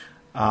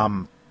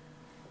 But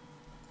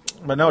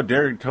no,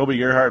 Toby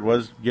Gerhart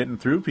was getting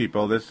through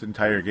people this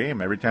entire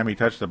game. Every time he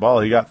touched the ball,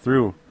 he got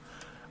through.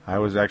 I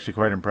was actually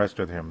quite impressed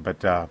with him.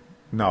 But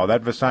no,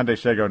 that Visanthe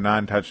Shenko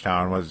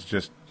non-touchdown was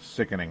just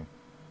sickening.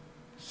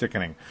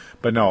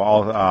 But no,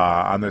 all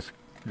on this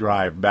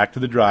drive, back to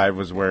the drive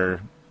was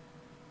where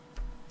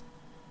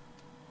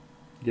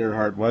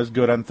Gerhart was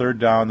good on third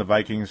down. The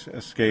Vikings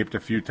escaped a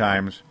few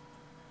times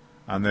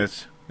on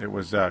this. It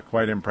was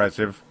quite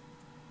impressive.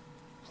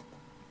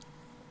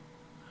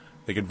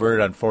 They converted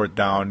on fourth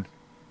down.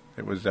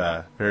 It was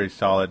very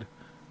solid,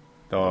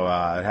 though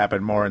it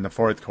happened more in the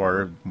fourth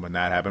quarter when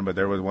that happened, but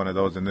there was one of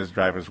those in this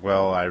drive as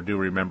well. I do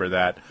remember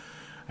that.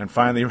 And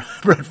finally,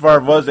 Brett Favre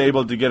was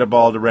able to get a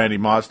ball to Randy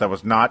Moss that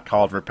was not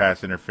called for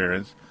pass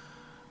interference.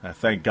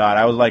 Thank God.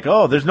 I was like,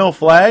 oh, there's no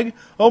flag?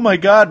 Oh, my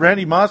God,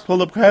 Randy Moss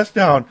pulled a pass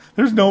down.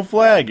 There's no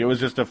flag. It was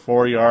just a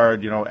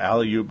 4-yard,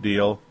 alley-oop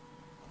deal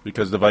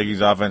because the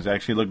Vikings offense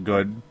actually looked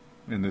good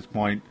in this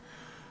point.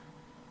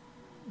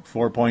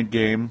 4-point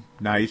game.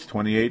 Nice,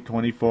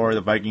 28-24.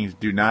 The Vikings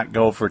do not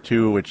go for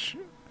 2, which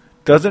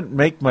doesn't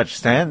make much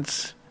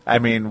sense. I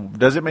mean,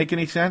 does it make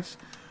any sense?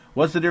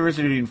 What's the difference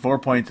between 4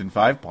 points and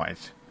 5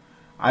 points?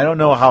 I don't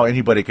know how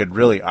anybody could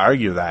really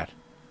argue that.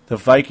 The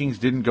Vikings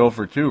didn't go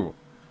for 2.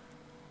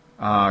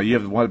 You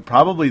have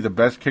probably the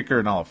best kicker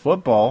in all of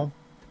football.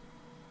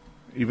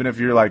 Even if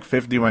you're like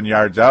 51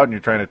 yards out and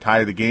you're trying to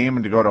tie the game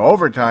and to go to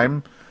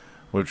overtime,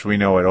 which we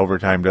know what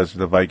overtime does to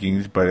the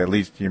Vikings, but at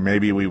least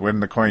maybe we win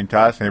the coin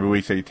toss. Maybe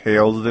we say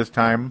tails this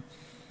time,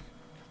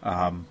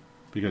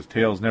 because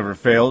tails never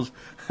fails.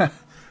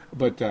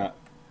 But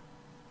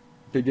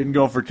they didn't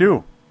go for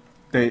 2.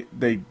 They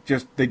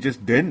just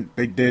didn't.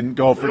 They didn't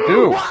go for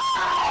 2.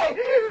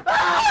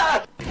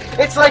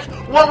 It's like,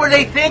 what were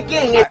they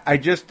thinking? I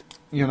just...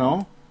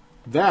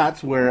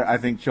 that's where I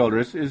think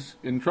Childress is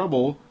in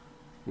trouble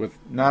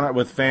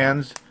with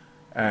fans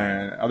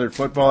and other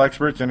football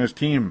experts and his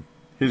team.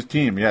 His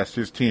team.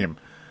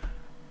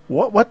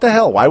 What the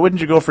hell? Why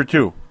wouldn't you go for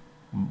 2?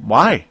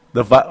 Why?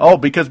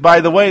 Because by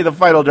the way, the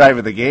final drive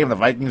of the game, the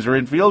Vikings were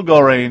in field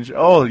goal range.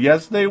 Oh,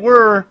 yes, they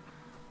were.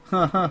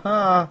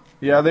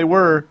 Yeah, they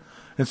were.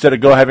 Instead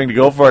of having to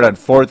go for it on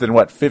 4th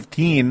and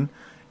 15,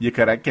 you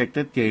could have kicked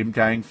it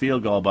game-tying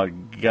field goal.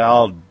 But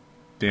God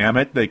damn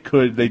it, they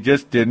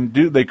couldn't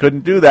do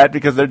that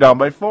because they're down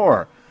by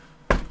 4.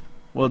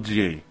 Well,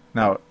 gee.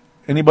 Now,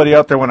 anybody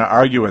out there want to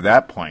argue with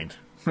that point?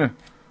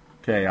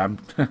 Okay, I don't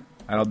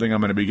think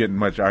I'm going to be getting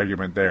much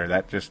argument there.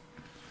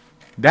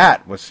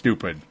 That was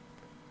stupid.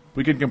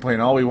 We can complain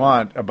all we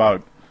want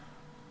about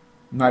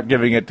not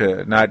giving it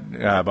to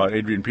about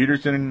Adrian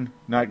Peterson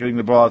not getting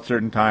the ball at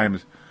certain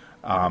times,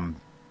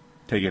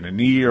 taking a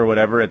knee or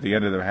whatever at the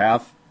end of the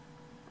half.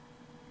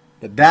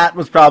 But that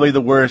was probably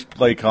the worst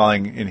play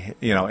calling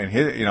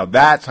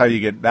that's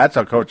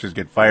how coaches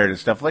get fired and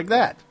stuff like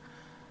that.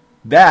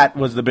 That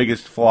was the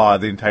biggest flaw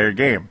of the entire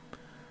game.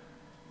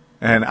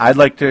 And I'd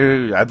like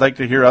to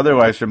hear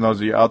otherwise from those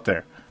of you out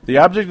there. The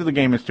object of the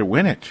game is to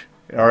win it,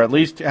 or at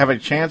least have a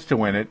chance to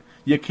win it.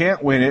 You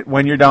can't win it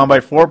when you're down by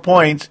 4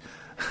 points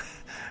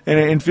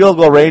in field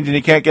goal range and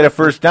you can't get a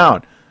first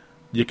down.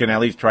 You can at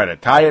least try to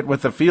tie it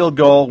with a field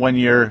goal when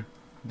you're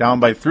down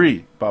by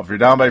 3. But if you're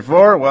down by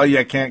 4, well,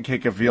 you can't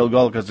kick a field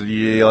goal because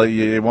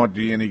it won't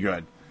do you any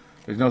good.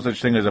 There's no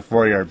such thing as a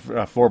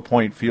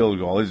 4-point field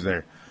goal, is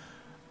there?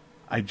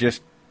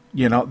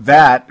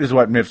 That is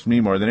what miffs me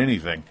more than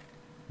anything.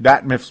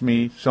 That miffs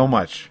me so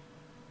much.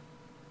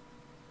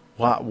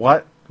 What,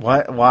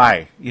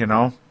 why,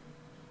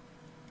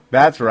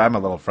 That's where I'm a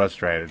little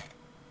frustrated.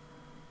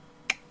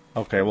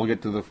 Okay, we'll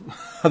get to the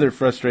other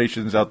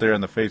frustrations out there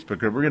in the Facebook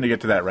group. We're going to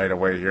get to that right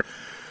away here.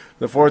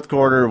 The fourth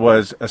quarter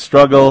was a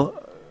struggle.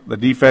 The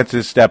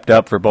defenses stepped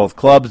up for both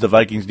clubs. The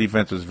Vikings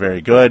defense was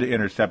very good,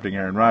 intercepting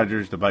Aaron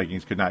Rodgers. The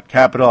Vikings could not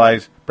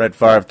capitalize. Brett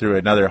Favre threw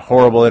another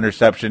horrible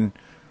interception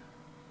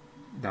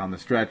down the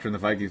stretch when the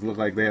Vikings looked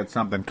like they had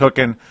something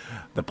cooking.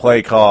 The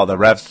play call, the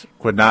refs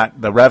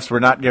were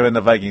not giving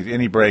the Vikings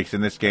any breaks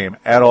in this game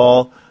at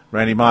all.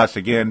 Randy Moss,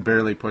 again,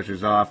 barely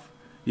pushes off.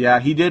 Yeah,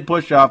 he did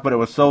push off, but it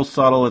was so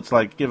subtle, it's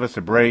like, give us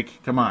a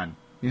break. Come on,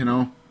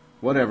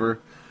 whatever.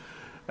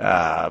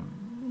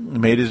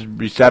 Made his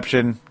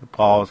reception. The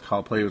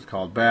play was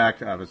called back.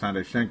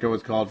 Vasandhy Shenko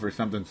was called for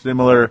something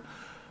similar.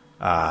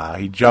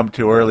 He jumped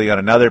too early on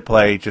another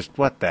play. Just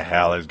what the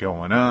hell is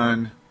going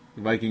on?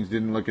 The Vikings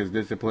didn't look as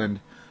disciplined.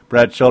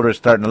 Brad Childress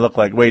starting to look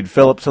like Wade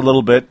Phillips a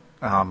little bit.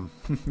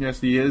 Yes,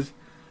 he is.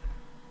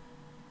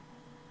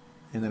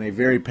 And then a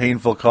very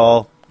painful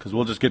call, because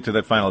we'll just get to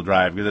that final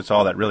drive, because that's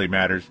all that really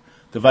matters.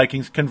 The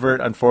Vikings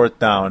convert on fourth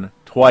down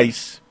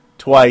twice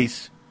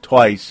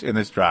in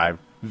this drive.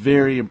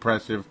 Very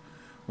impressive.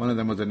 One of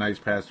them was a nice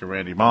pass to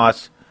Randy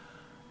Moss.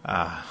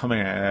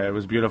 It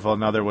was beautiful.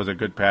 Another was a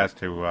good pass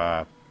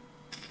to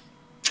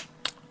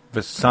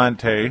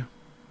Vasandhy.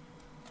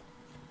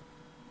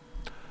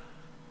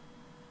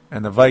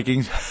 And the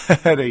Vikings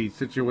had a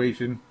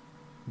situation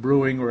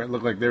brewing where it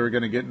looked like they were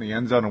going to get in the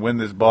end zone and win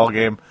this ball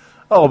game.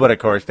 Oh, but of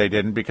course they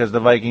didn't, because the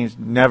Vikings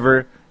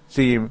never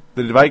seem...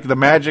 The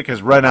magic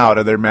has run out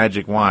of their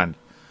magic wand.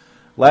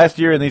 Last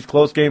year in these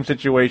close game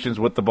situations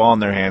with the ball in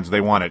their hands,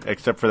 they won it,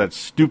 except for that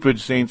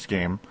stupid Saints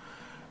game.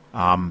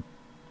 Hasn't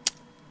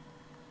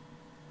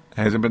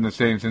been the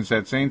same since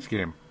that Saints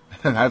game.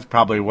 That's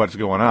probably what's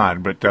going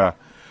on, but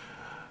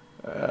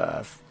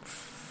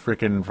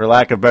for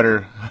lack of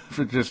better,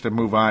 just to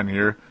move on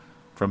here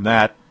from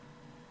that,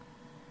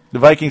 the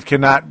Vikings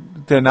cannot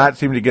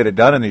seem to get it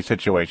done in these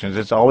situations.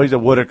 It's always a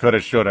woulda, coulda,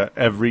 shoulda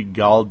every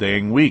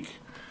gall-dang week.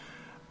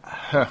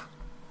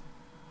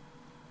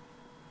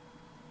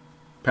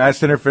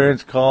 Pass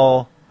interference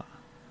call,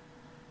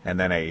 and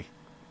then a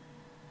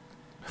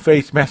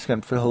face mask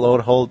on Phil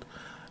Lodehold.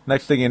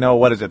 Next thing you know,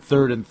 what is it,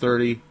 3rd and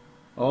 30?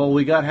 Oh,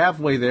 we got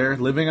halfway there,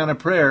 living on a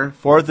prayer.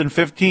 4th and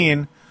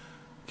 15.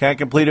 Can't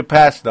complete a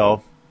pass,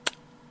 though.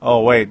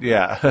 Oh, wait,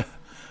 yeah.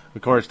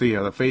 Of course,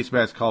 the face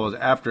mask call was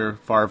after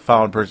Favre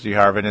found Percy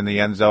Harvin in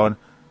the end zone,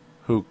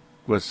 who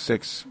was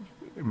 6.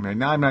 I'm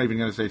not even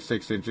going to say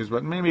 6 inches,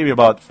 but maybe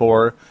about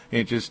 4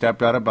 inches,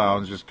 stepped out of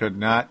bounds, just could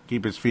not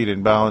keep his feet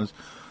in bounds.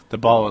 The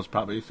ball was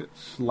probably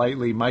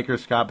slightly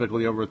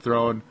microscopically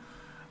overthrown.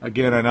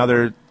 Again,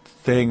 another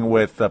thing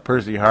with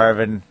Percy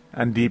Harvin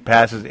on deep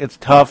passes. It's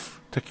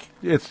tough.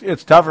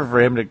 It's tougher for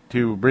him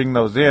to bring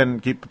those in,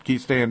 keep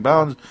staying in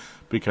bounds,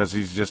 because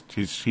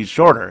he's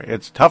shorter.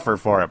 It's tougher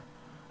for him.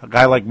 A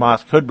guy like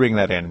Moss could bring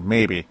that in,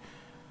 maybe,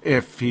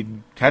 if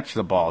he'd catch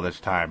the ball this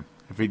time,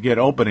 if he'd get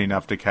open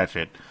enough to catch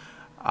it.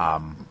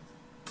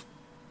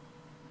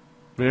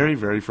 Very,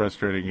 very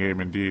frustrating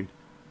game indeed.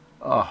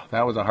 Oh,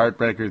 that was a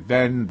heartbreaker.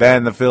 Then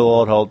the Phil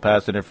Lodehold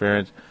pass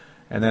interference,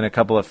 and then a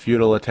couple of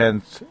futile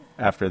attempts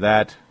after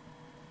that.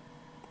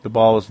 The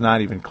ball was not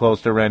even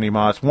close to Randy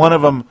Moss. One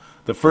of them,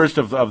 the first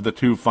of the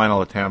 2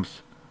 final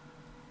attempts,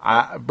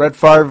 Brett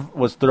Favre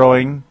was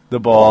throwing the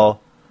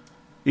ball.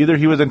 Either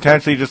he was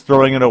intentionally just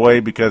throwing it away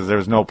because there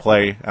was no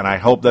play, and I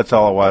hope that's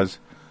all it was,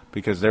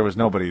 because there was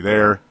nobody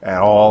there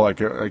at all. Like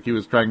he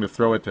was trying to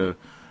throw it to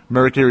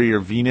Mercury or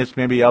Venus,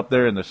 maybe up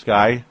there in the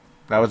sky.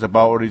 That was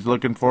about what he's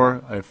looking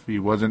for. If he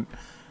wasn't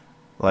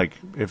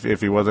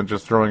if he wasn't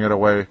just throwing it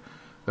away,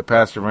 the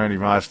pass to Randy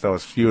Moss, that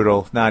was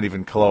futile, not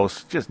even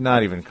close, just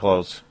not even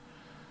close.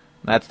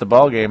 That's the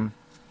ball game.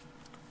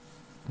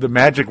 The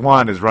magic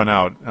wand has run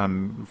out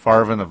on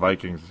Favre and the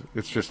Vikings.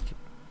 It's just,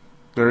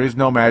 there is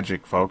no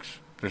magic, folks.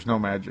 There's no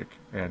magic.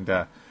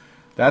 And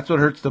that's what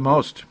hurts the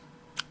most.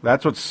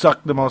 That's what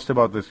sucked the most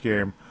about this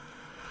game.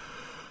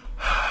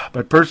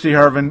 But Percy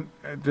Harvin,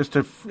 just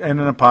to end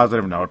on a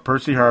positive note,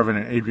 Percy Harvin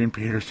and Adrian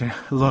Peterson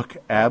look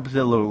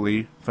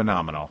absolutely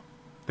phenomenal.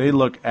 They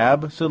look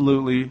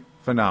absolutely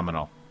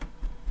phenomenal.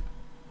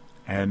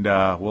 And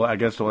I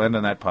guess we'll end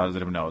on that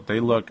positive note. They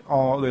look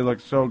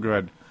so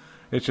good.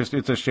 It's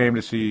a shame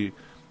to see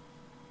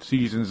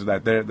seasons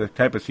the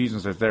type of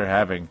seasons that they're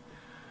having.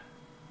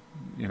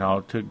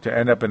 To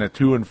end up in a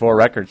 2-4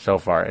 record so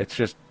far. It's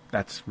just,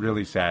 that's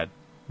really sad.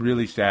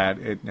 Really sad,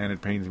 and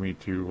it pains me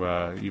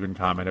to even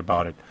comment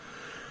about it.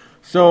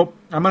 So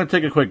I'm going to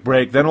take a quick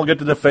break. Then we'll get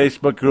to the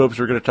Facebook groups.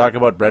 We're going to talk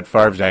about Brett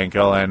Favre's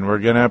ankle, and we're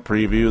going to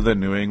preview the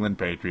New England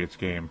Patriots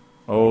game.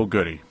 Oh,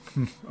 goody.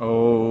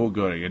 Oh,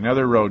 goody.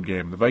 Another road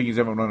game. The Vikings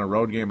haven't won a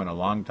road game in a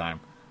long time.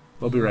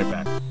 We'll be right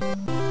back.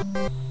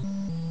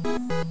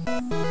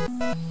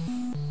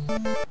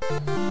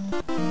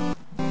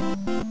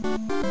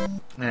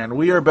 And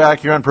we are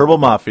back here on Purple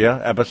Mafia,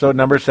 episode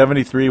number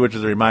 73, which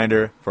is a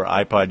reminder for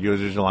iPod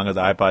users along with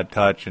the iPod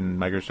Touch and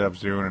Microsoft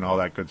Zune and all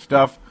that good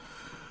stuff.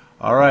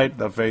 All right,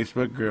 the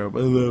Facebook group.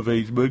 The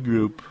Facebook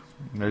group.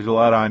 There's a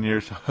lot on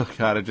here, so I've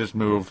got to just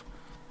move.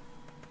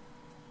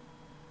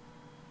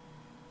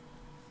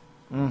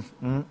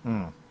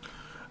 We'll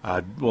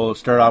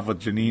start off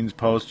with Janine's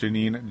post.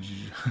 Janine,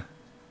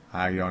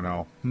 I don't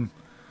know.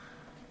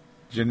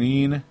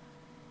 Janine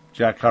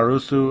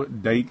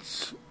Jakarusu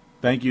dates.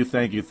 Thank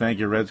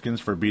you,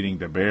 Redskins, for beating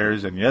the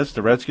Bears. And yes,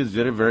 the Redskins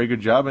did a very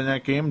good job in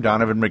that game.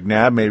 Donovan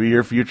McNabb, maybe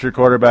your future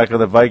quarterback of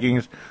the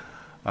Vikings.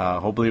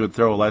 Hopefully he would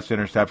throw less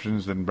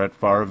interceptions than Brett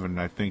Favre, and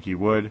I think he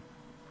would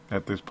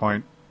at this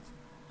point.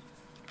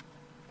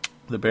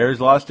 The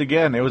Bears lost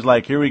again. It was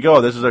like, here we go.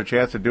 This is our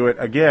chance to do it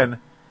again.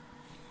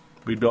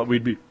 We'd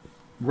be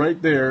right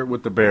there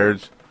with the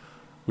Bears.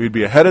 We'd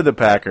be ahead of the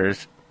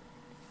Packers.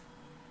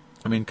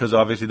 I mean, because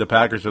obviously the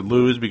Packers would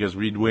lose because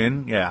we'd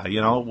win. Yeah,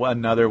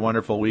 another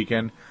wonderful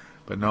weekend.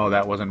 But no,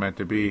 that wasn't meant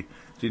to be.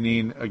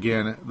 Janine,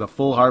 again, the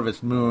full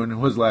harvest moon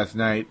was last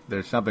night.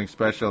 There's something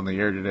special in the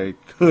air today.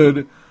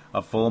 Could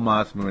a full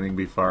moss mooning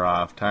be far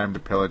off? Time to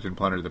pillage and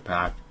plunder the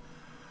pack.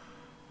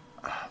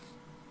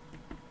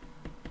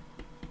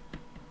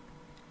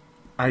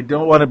 I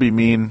don't want to be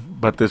mean,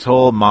 but this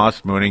whole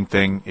moss mooning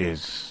thing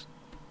is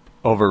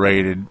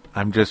overrated.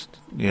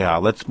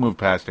 Let's move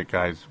past it,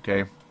 guys,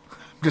 okay? I'm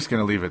just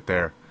going to leave it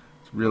there.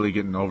 It's really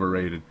getting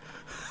overrated.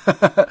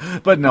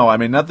 But no, I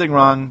mean, nothing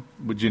wrong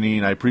with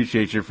Janine. I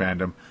appreciate your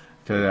fandom.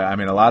 A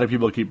lot of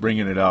people keep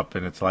bringing it up,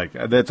 and it's like,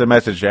 that's a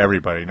message to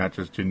everybody, not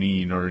just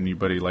Janine or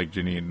anybody like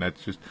Janine.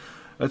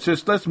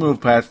 Let's move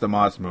past the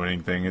moss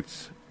mooning thing.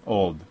 It's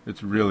old.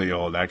 It's really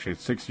old, actually.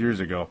 It's 6 years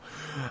ago.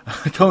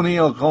 Tony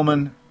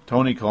Coleman,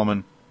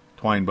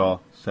 Twineball,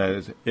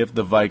 says, if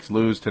the Vikes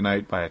lose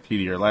tonight by a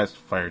TD or less,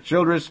 fire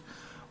Childress.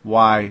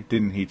 Why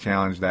didn't he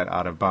challenge that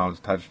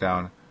out-of-bounds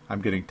touchdown?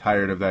 I'm getting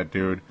tired of that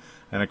dude.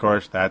 And, of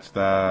course, that's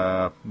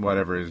the,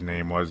 whatever his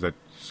name was, that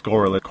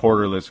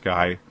quarterless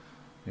guy.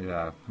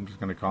 Yeah, I'm just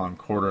going to call him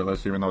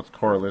quarterless, even though it's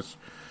coreless.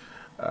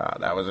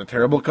 That was a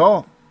terrible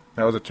call.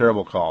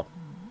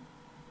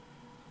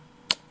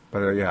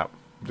 But,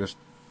 just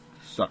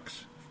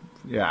sucks.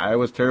 Yeah, it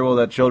was terrible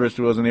that Childress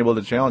wasn't able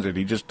to challenge it.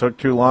 He just took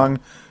too long,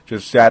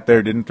 just sat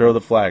there, didn't throw the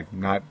flag.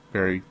 Not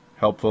very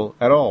helpful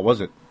at all,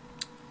 was it?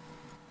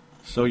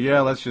 So,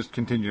 let's just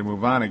continue to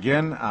move on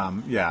again.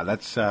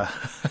 That's...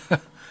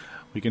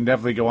 we can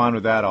definitely go on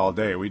with that all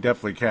day. We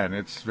definitely can.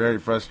 It's very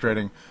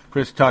frustrating.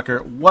 Chris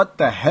Tucker, what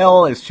the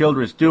hell is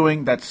Childress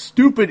doing? That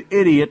stupid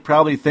idiot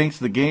probably thinks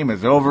the game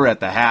is over at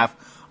the half.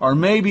 Or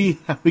maybe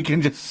we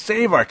can just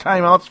save our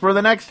timeouts for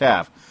the next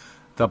half.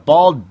 The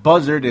bald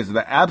buzzard is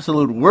the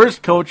absolute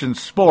worst coach in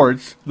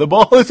sports. The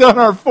ball is on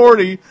our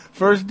 40.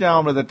 First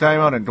down with a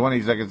timeout and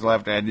 20 seconds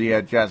left, and he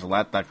had just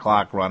let the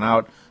clock run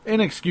out.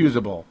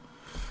 Inexcusable.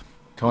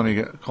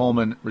 Tony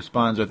Coleman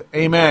responds with,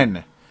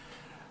 Amen.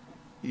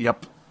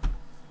 Yep.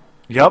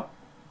 Yeah.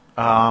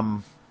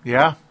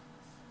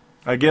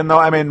 Again,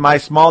 though, my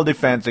small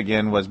defense,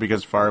 again, was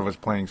because Favre was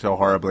playing so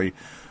horribly.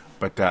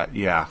 But,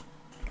 yeah.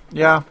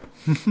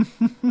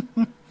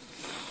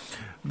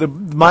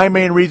 My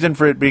main reason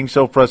for it being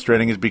so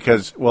frustrating is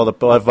because,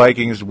 the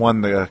Vikings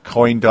won the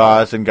coin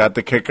toss and got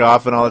the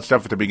kickoff and all that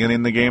stuff at the beginning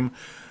of the game.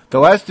 The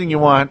last thing you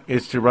want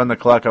is to run the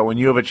clock out when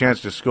you have a chance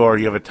to score.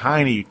 You have a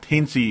tiny,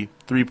 teensy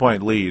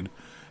 3-point lead,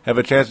 have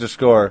a chance to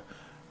score,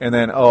 and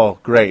then, oh,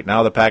 great,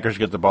 now the Packers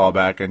get the ball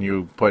back and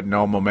you put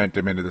no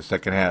momentum into the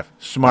second half.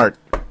 Smart.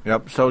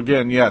 Yep. So,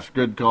 again, yes,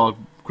 good call,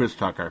 Chris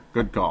Tucker.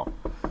 Good call.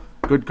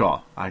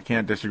 I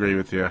can't disagree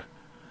with you.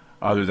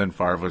 Other than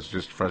Favre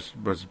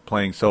was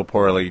playing so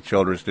poorly,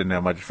 Childress didn't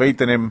have much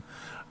faith in him.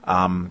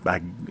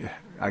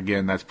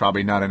 Again, that's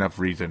probably not enough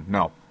reason.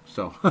 No.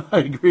 So, I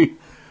agree.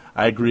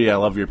 I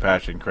love your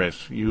passion,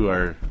 Chris. You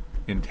are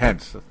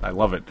intense. I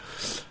love it.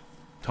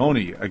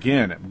 Tony,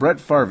 again, Brett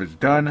Favre is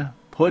done.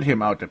 Put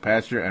him out to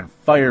pasture and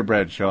fire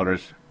Brett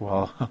Childress.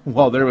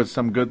 Well, there was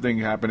some good thing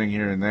happening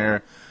here and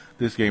there.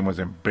 This game was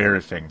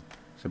embarrassing.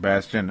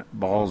 Sebastian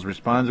Balls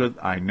responds with,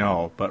 I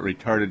know, but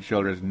retarded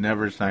Childress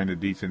never signed a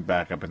decent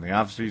backup in the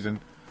offseason.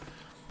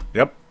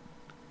 Yep.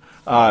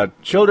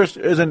 Childress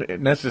isn't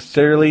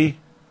necessarily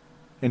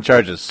in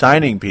charge of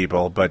signing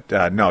people, but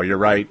no, you're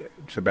right,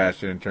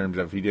 Sebastian, in terms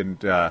of he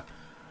didn't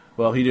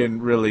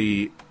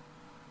really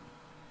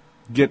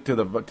get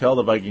to tell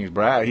the Vikings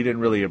brass. He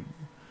didn't really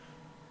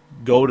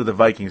go to the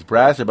Vikings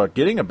brass about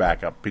getting a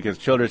backup because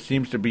Childress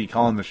seems to be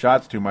calling the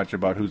shots too much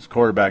about who's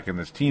quarterback in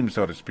this team,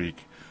 so to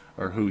speak,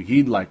 or who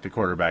he'd like to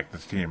quarterback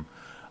this team.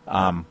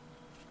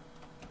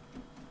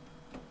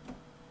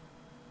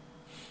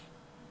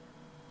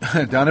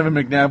 Donovan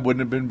McNabb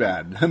wouldn't have been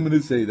bad. I'm going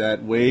to say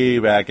that way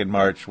back in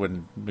March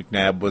when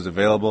McNabb was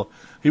available.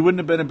 He wouldn't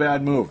have been a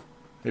bad move.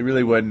 He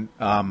really wouldn't.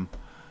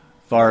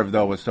 Favre,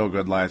 though, was so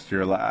good last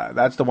year.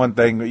 That's the one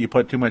thing. You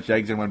put too much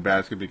eggs in one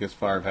basket because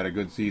Favre had a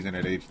good season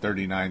at age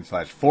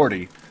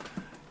 39/40.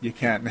 You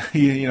can't,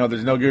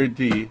 there's no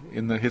guarantee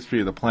in the history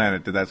of the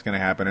planet that that's going to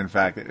happen. In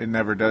fact, it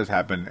never does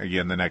happen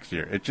again the next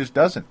year. It just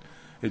doesn't.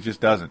 It just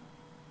doesn't.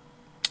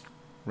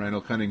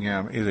 Randall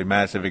Cunningham is a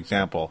massive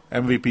example.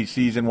 MVP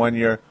season one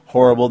year,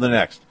 horrible the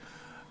next.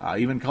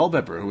 Even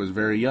Culpepper, who was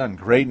very young,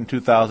 great in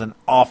 2000,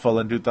 awful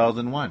in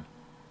 2001.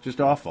 Just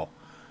awful.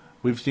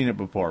 We've seen it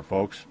before,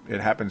 folks.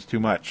 It happens too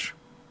much.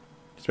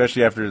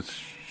 Especially after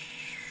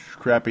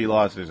crappy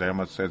losses. I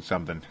almost said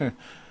something.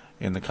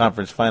 In the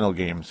conference final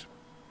games.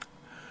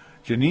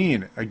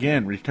 Janine,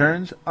 again,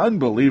 returns.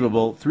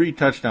 Unbelievable. 3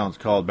 touchdowns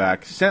called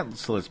back.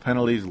 Senseless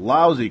penalties.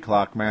 Lousy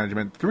clock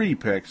management. 3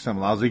 picks. Some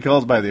lousy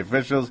calls by the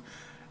officials.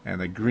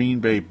 And the Green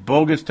Bay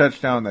bogus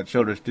touchdown that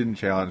Childress didn't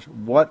challenge.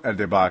 What a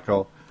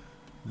debacle.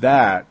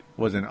 That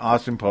was an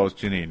awesome post,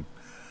 Janine.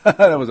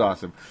 That was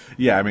awesome.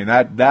 Yeah, I mean,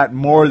 that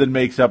more than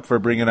makes up for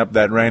bringing up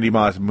that Randy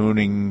Moss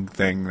mooning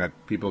thing that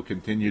people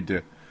continued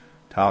to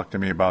talk to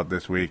me about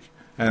this week.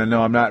 And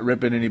no, I'm not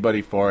ripping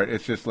anybody for it.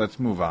 It's just, let's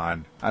move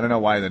on. I don't know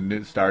why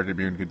the Star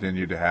Tribune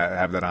continued to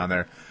have that on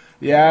there.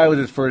 Yeah, it was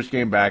his first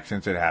game back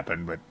since it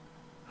happened, but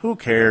who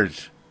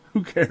cares?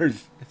 Who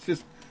cares? It's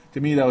just,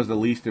 to me, that was the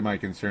least of my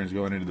concerns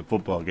going into the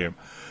football game.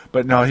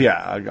 But no,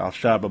 yeah, I'll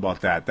shut up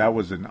about that. That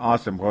was an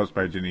awesome post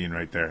by Janine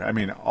right there. I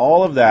mean,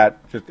 all of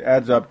that just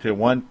adds up to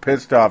one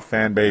pissed-off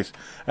fan base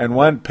and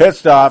one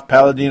pissed-off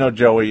Palladino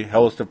Joey,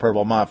 host of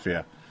Purple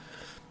Mafia.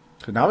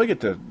 So now we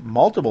get to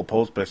multiple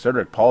posts by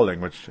Cedric Paulding,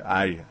 which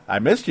I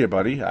missed you,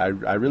 buddy. I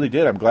really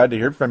did. I'm glad to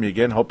hear from you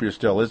again. Hope you're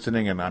still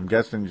listening, and I'm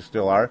guessing you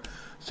still are.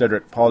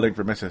 Cedric Paulding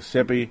from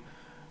Mississippi,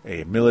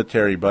 a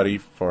military buddy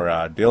for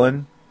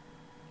Dylan.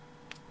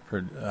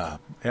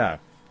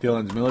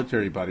 Dylan's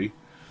military buddy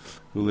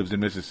who lives in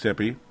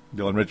Mississippi.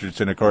 Dylan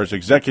Richardson, of course,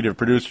 executive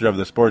producer of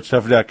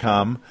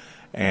thesportstuff.com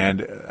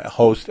and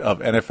host of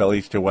NFL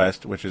East to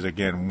West, which is,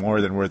 again,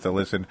 more than worth a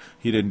listen.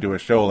 He didn't do a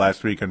show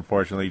last week,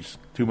 unfortunately. Just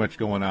too much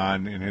going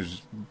on in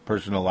his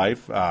personal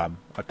life.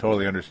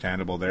 Totally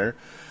understandable there.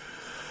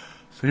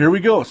 So here we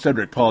go,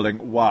 Cedric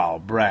Paulding.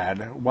 Wow,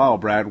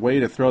 Brad, way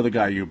to throw the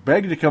guy. You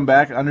begged to come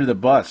back under the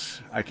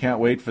bus. I can't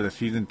wait for the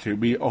season to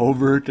be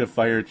over to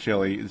fire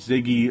Chili.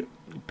 Ziggy,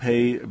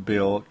 pay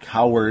Bill,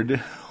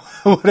 coward,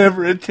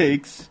 whatever it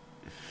takes.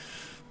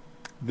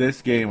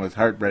 This game was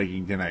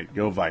heartbreaking tonight.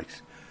 Go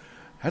Vikes.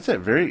 That's a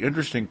very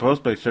interesting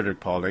post by Cedric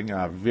Paulding.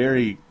 A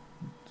very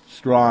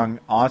strong,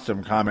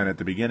 awesome comment at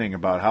the beginning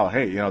about how,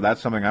 hey,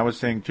 that's something I was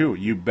saying too.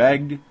 You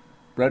begged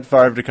Brett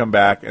Favre to come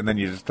back, and then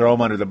you just throw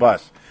him under the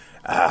bus.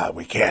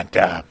 We can't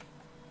have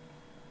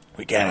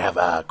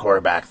a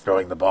quarterback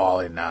throwing the ball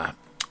in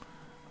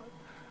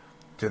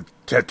to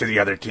the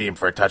other team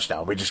for a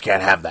touchdown. We just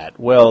can't have that.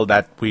 Well,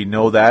 we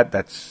know that.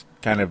 That's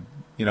kind of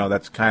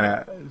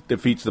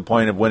defeats the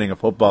point of winning a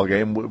football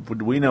game.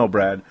 We know,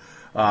 Brad.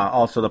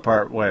 Also the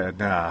part where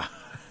the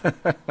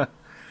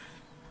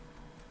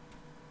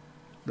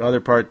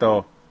other part,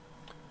 though,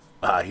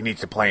 he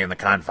needs to play in the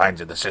confines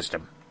of the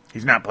system.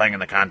 He's not playing in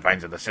the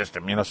confines of the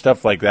system.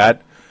 Stuff like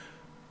that.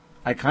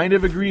 I kind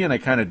of agree and I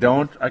kind of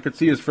don't. I could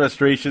see his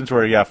frustrations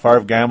where,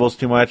 Favre gambles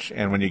too much,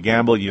 and when you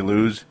gamble, you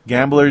lose.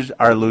 Gamblers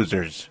are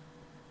losers,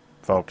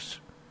 folks.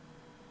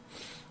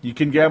 You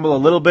can gamble a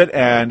little bit,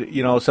 and,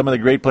 some of the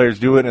great players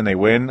do it and they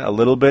win a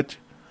little bit.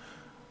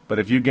 But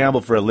if you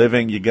gamble for a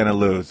living, you're going to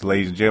lose,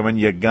 ladies and gentlemen.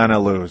 You're going to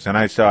lose. And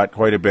I saw it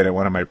quite a bit at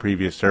one of my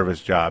previous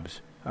service jobs.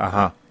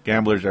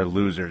 Gamblers are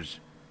losers.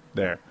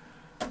 There.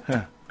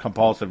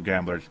 Compulsive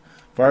gamblers.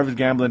 Favre is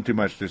gambling too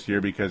much this year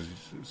because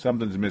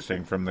something's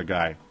missing from the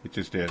guy. It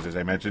just is, as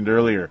I mentioned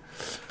earlier.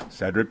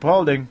 Cedric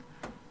Paulding.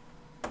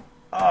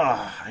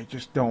 I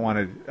just don't want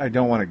to. I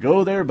don't want to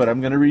go there, but I'm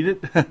going to read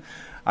it.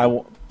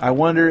 I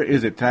wonder,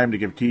 is it time to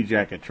give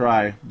T-Jack a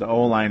try? The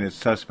O-line is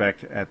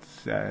suspect at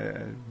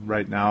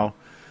right now.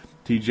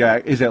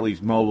 T-Jack is at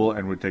least mobile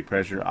and would take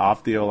pressure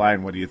off the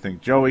O-line. What do you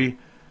think, Joey?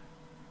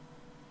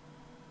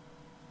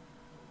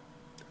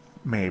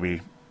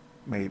 Maybe.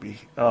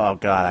 Oh,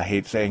 God, I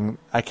hate saying...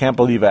 I can't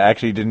believe I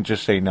actually didn't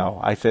just say no.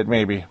 I said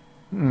maybe.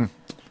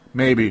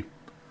 Maybe.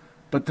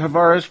 But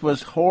Tavares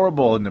was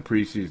horrible in the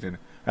preseason.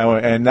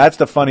 And that's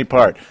the funny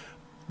part.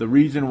 The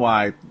reason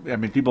why...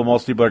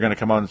 most people are going to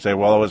come out and say,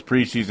 well, it was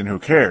preseason, who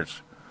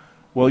cares?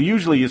 Well,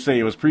 usually you say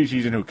it was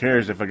preseason, who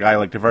cares if a guy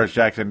like Tavares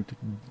Jackson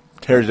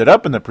tears it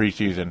up in the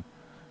preseason.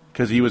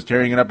 Because he was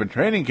tearing it up in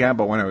training camp,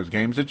 but when it was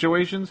game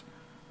situations,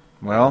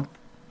 well,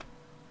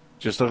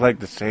 just looked like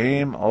the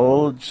same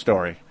old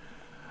story.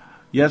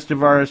 Yes,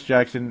 Tavares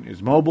Jackson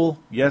is mobile.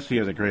 Yes, he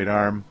has a great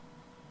arm.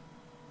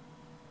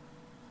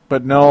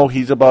 But no,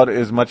 he's about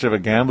as much of a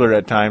gambler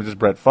at times as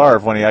Brett Favre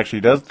when he actually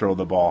does throw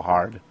the ball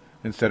hard,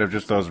 instead of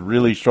just those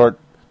really short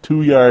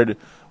 2-yard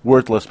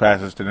worthless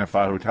passes to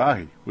Nefahu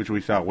Tahi, which we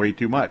saw way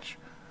too much.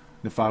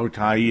 Nefahu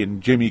Tahi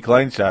and Jimmy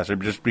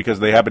Kleinsasser, just because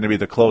they happen to be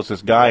the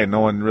closest guy and no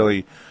one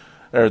really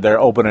or they're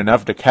open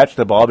enough to catch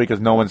the ball because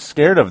no one's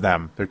scared of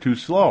them. They're too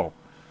slow.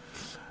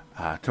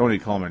 Tony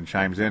Coleman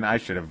chimes in. I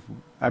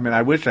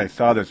wish I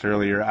saw this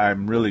earlier.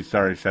 I'm really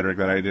sorry, Cedric,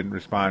 that I didn't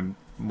respond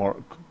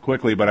more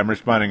quickly, but I'm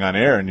responding on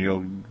air,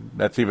 and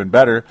that's even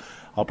better.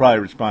 I'll probably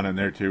respond on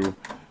there too,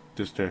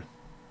 just to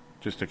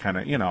kind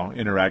of,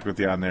 interact with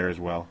you on there as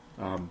well.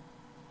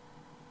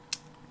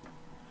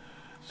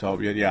 So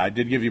I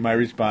did give you my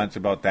response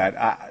about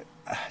that.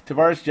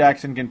 Tavares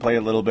Jackson can play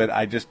a little bit.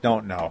 I just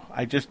don't know.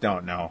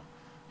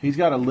 He's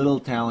got a little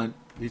talent.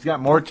 He's got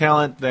more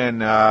talent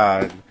than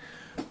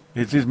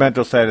his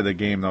mental side of the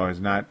game, though,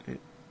 is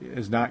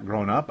not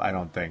grown up, I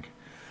don't think.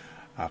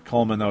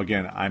 Coleman, though,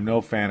 again, I'm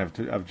no fan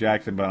of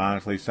Jackson, but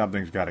honestly,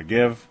 something's got to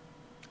give.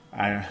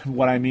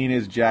 What I mean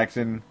is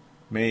Jackson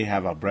may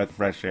have a breath of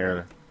fresh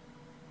air.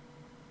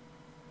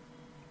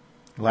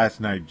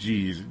 Last night,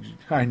 geez,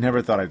 I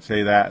never thought I'd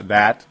say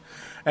that.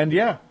 And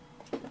yeah,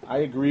 I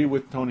agree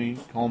with Tony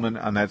Coleman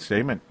on that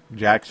statement.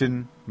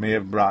 Jackson may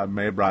have brought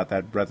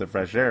that breath of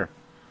fresh air.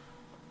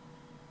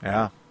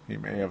 Yeah, he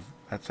may have.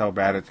 That's how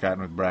bad it's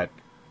gotten with Brett.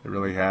 It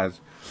really has.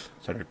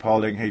 Cedric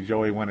Paulding, hey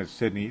Joey, when is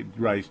Sidney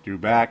Rice due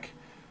back?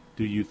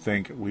 Do you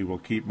think we will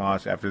keep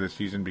Moss after the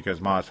season because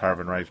Moss,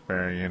 Harvin, Rice,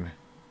 Berrien,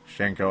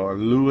 Schenko,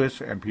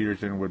 Lewis, and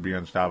Peterson would be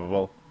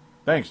unstoppable?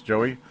 Thanks,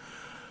 Joey.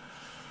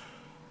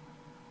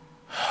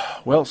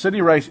 Well,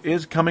 Sidney Rice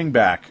is coming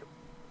back.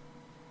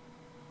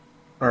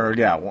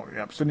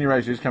 Sidney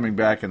Rice is coming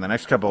back in the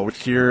next couple of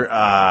weeks here.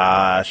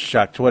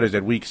 Shucked, what is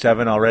it, week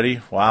 7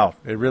 already? Wow,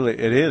 it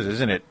is,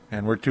 isn't it?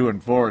 And we're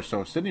 2-4,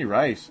 so Sidney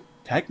Rice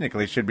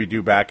technically should be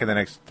due back in the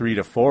next 3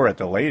 to 4 at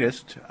the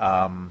latest.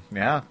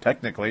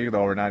 Technically,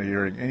 though we're not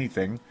hearing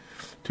anything.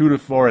 2 to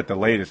 4 at the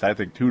latest. I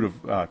think 2 to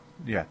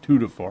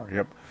 4.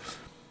 Yep.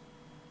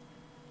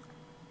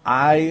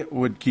 I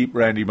would keep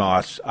Randy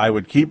Moss.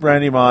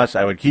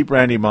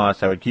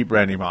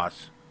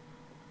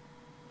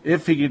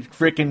 If he could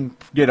freaking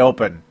get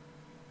open.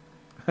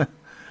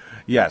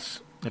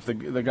 Yes. If the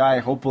guy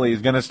hopefully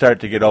is going to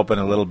start to get open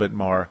a little bit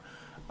more.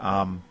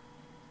 Of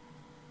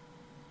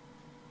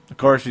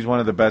course, he's one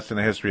of the best in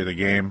the history of the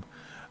game.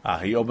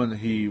 He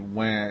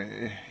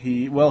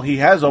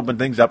has opened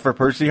things up for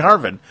Percy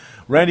Harvin.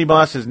 Randy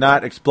Moss has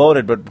not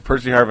exploded, but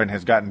Percy Harvin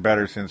has gotten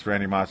better since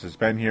Randy Moss has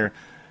been here.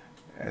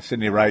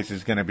 Sidney Rice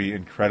is going to be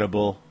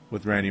incredible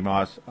with Randy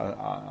Moss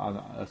on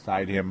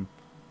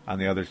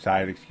the other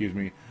side,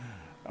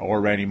 or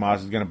Randy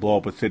Moss is going to blow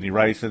up with Sidney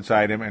Rice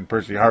inside him, and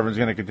Percy Harvin's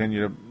going to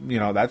continue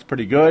to, that's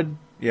pretty good.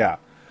 Yeah.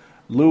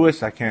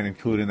 Lewis, I can't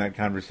include in that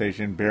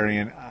conversation.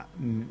 Berrien,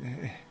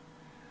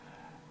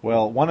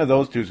 one of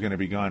those two is going to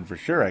be gone for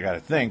sure, I got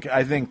to think.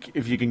 I think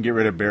if you can get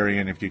rid of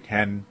Berrien, if you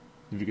can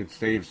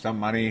save some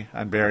money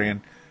on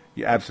Berrien,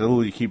 you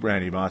absolutely keep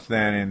Randy Moss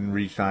then and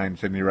re-sign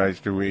Sidney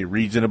Rice to a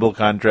reasonable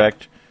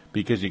contract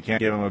because you can't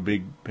give him a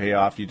big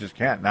payoff. You just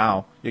can't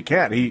now. You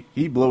can't.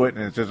 He blew it,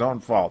 and it's his own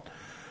fault.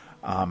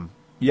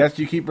 Yes,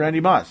 you keep Randy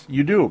Moss.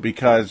 You do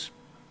because,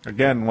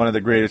 again, one of the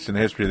greatest in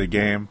the history of the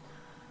game.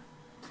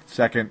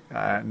 Second,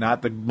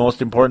 not the most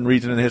important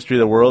reason in the history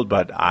of the world,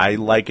 but I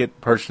like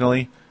it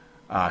personally.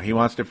 I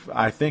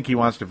think he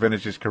wants to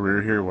finish his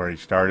career here where he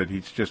started.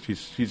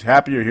 He's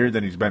happier here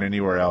than he's been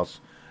anywhere else.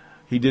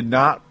 He did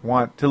not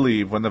want to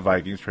leave when the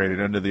Vikings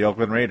traded under the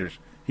Oakland Raiders.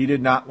 He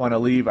did not want to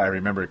leave. I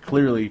remember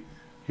clearly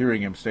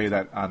hearing him say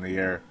that on the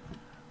air.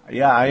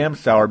 Yeah, I am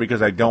sour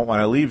because I don't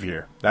want to leave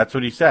here. That's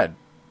what he said.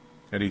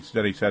 And he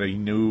said he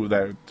knew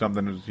that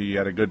he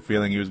had a good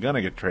feeling he was going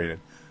to get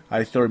traded.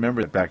 I still remember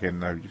it back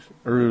in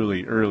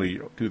early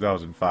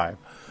 2005,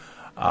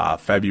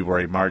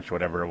 February, March,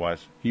 whatever it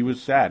was. He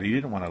was sad. He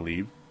didn't want to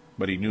leave,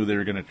 but he knew they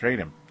were going to trade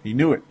him. He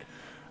knew it.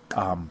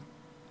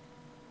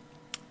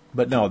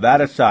 But no,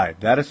 that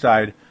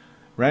aside,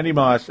 Randy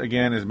Moss,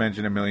 again, as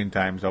mentioned a million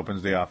times,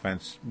 opens the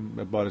offense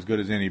about as good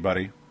as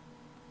anybody.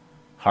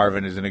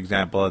 Harvin is an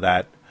example of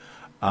that.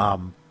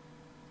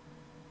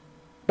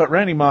 But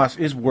Randy Moss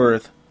is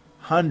worth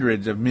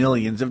hundreds of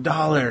millions of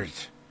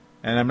dollars.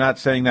 And I'm not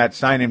saying that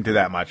sign him to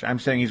that much. I'm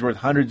saying he's worth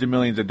hundreds of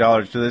millions of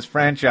dollars to this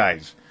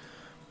franchise.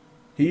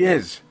 He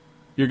is.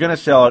 You're going to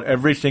sell out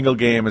every single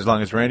game as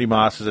long as Randy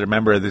Moss is a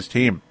member of this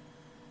team.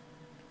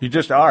 You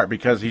just are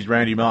because he's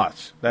Randy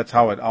Moss. That's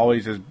how it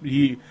always is.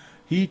 He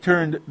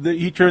turned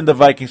the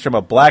Vikings from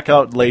a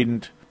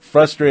blackout-laden,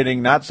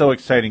 frustrating, not so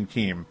exciting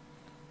team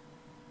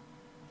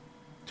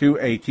to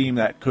a team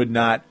that could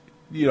not,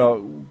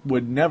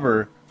 would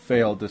never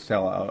fail to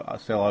sell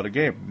out a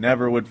game.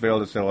 Never would fail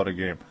to sell out a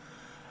game.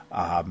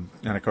 And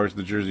of course,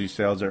 the jersey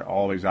sales are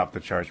always off the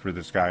charts for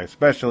this guy,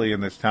 especially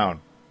in this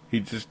town.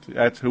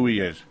 That's who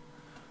he is.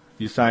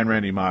 You sign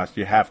Randy Moss,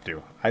 you have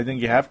to. I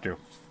think you have to.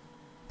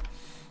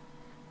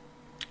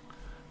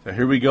 So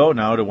here we go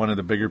now to one of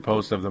the bigger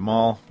posts of them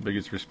all.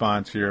 Biggest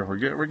response here. We're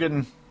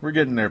getting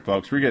there,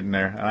 folks. We're getting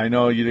there. And I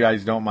know you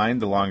guys don't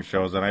mind the long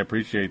shows, and I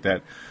appreciate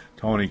that.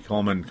 Tony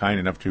Coleman kind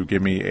enough to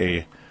give me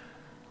a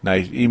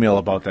nice email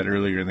about that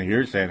earlier in the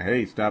year, saying,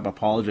 "Hey, stop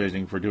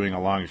apologizing for doing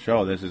a long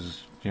show. This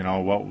is,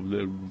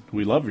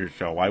 we love your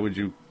show. Why would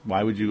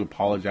you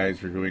apologize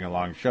for doing a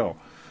long show?"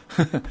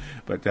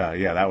 But,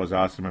 yeah, that was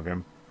awesome of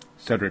him.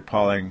 Cedric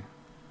Pauling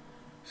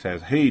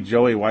says, hey,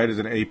 Joey, why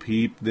doesn't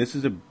AP... This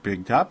is a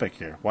big topic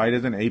here. Why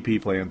doesn't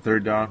AP play on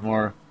third down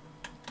more?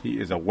 He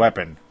is a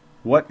weapon.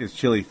 What is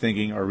Chili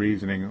thinking or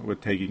reasoning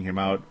with taking him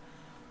out?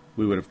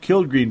 We would have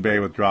killed Green Bay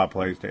with draw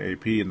plays to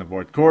AP in the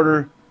fourth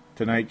quarter.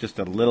 Tonight, just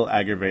a little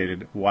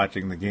aggravated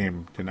watching the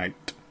game tonight.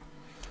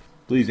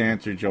 Please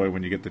answer, Joey,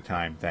 when you get the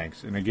time.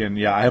 Thanks. And again,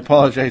 yeah, I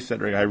apologize,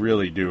 Cedric. I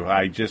really do.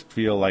 I just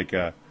feel like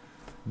a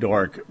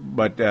dork.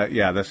 But,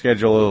 yeah, the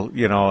schedule,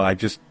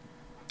 the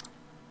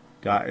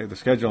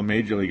schedule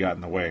majorly got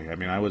in the way. I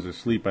mean, I was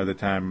asleep by the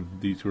time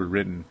these were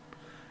written.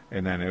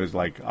 And then it was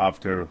like off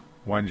to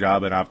one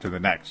job and off to the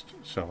next.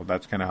 So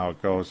that's kind of how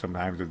it goes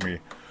sometimes with me.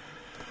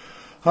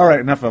 All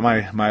right, enough of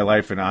my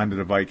life and on to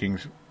the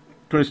Vikings.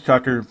 Chris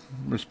Tucker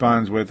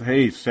responds with,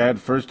 hey, Sad,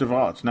 first of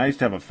all, it's nice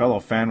to have a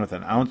fellow fan with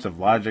an ounce of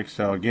logic.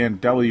 So, again,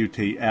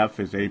 WTF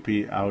is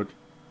AP out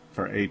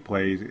for 8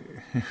 plays.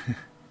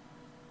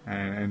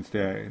 and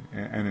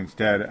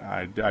instead,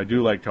 I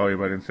do like Toby,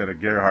 but instead of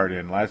Gerhardt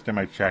in. Last time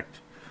I checked,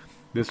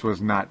 this was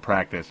not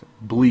practice.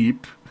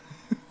 Bleep.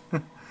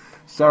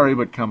 Sorry,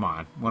 but come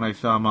on. When I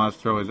saw Moss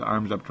throw his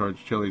arms up towards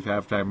Chili's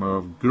halftime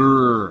move,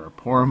 grrr,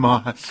 poor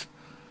Moss.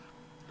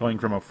 Going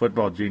from a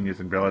football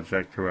genius in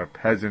Belichick to a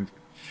peasant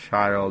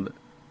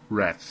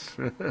Childress.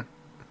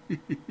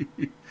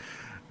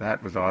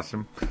 That was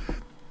awesome.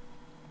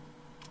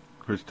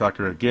 Chris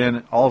Tucker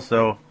again.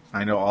 Also,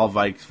 I know all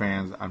Vikes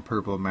fans on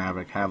Purple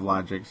Mavic have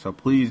logic, so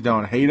please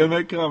don't hate on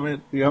that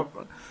comment. Yep.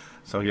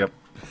 So, yep.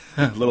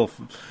 little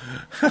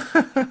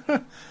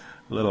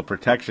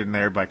protection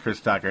there by Chris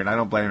Tucker, and I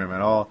don't blame him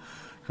at all.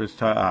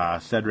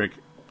 Cedric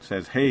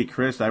says, hey,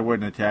 Chris, I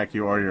wouldn't attack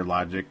you or your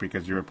logic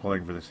because you were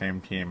pulling for the same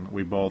team.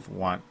 We both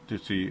want to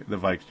see the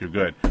Vikes do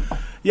good.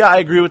 Yeah, I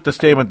agree with the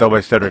statement, though,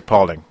 by Cedric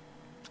Paulding.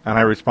 And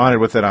I responded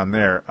with it on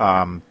there.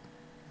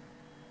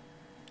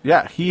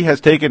 Yeah, he has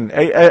taken...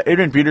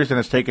 Adrian Peterson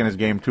has taken his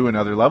game to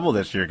another level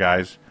this year,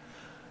 guys.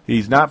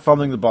 He's not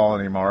fumbling the ball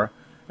anymore.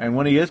 And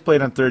when he is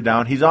played on third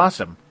down, he's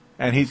awesome.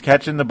 And he's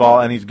catching the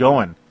ball and he's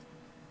going.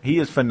 He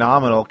is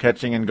phenomenal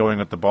catching and going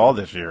with the ball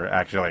this year,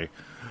 actually.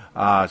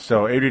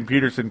 So Adrian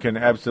Peterson can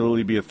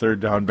absolutely be a third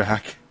down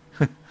back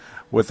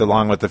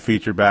along with the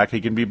feature back.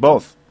 He can be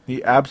both.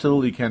 He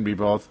absolutely can be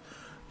both.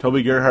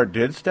 Toby Gerhardt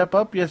did step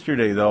up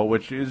yesterday, though,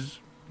 which is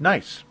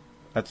nice.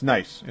 That's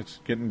nice.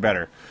 It's getting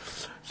better.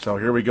 So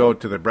here we go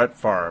to the Brett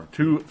Favre.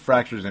 2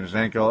 fractures in his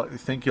ankle. I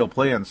think he'll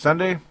play on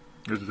Sunday.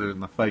 This is in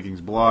the Vikings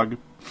blog.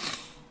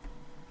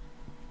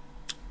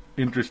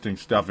 Interesting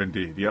stuff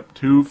indeed. Yep,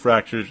 2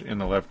 fractures in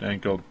the left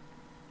ankle.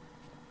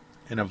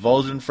 An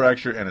avulsion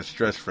fracture and a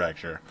stress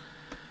fracture.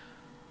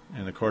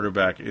 And the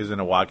quarterback is in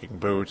a walking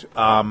boot.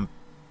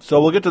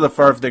 So we'll get to the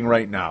Favre thing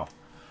right now.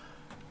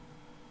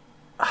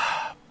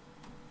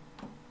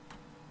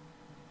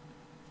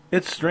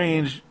 It's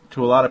strange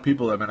to a lot of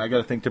people. I mean, I got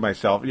to think to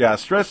myself, yeah,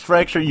 stress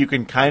fracture, you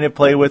can kind of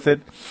play with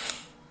it.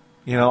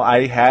 You know,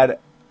 I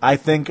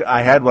think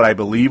I had what I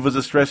believe was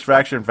a stress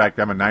fracture. In fact,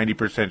 I'm a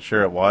 90%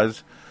 sure it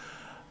was.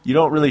 You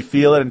don't really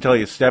feel it until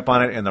you step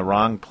on it in the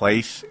wrong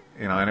place.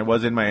 You know, and it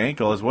was in my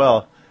ankle as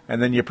well.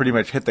 And then you pretty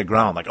much hit the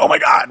ground like, oh my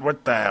God,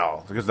 what the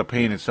hell? Because the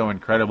pain is so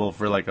incredible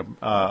for like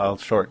a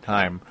short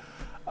time.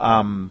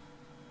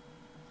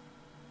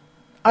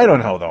 I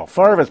don't know, though.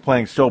 Favre is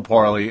playing so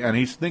poorly, and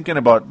he's thinking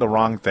about the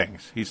wrong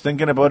things. He's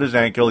thinking about his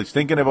ankle. He's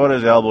thinking about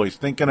his elbow. He's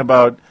thinking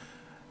about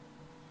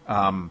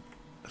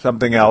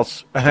something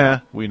else.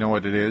 We know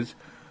what it is.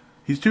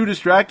 He's too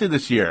distracted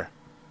this year.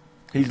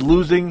 He's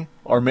losing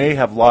or may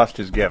have lost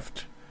his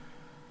gift.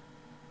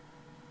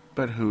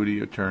 But who do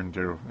you turn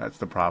to? That's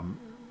the problem.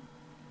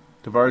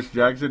 Tavares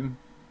Jackson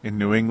in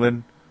New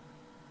England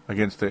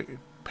against the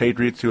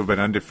Patriots, who have been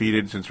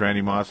undefeated since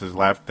Randy Moss has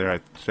left. There, I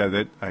said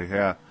it.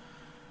 Yeah,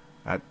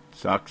 that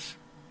sucks.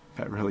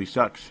 That really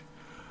sucks.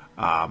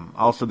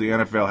 Also, the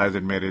NFL has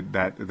admitted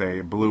that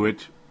they blew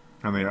it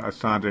on the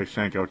Visanthe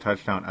Shenko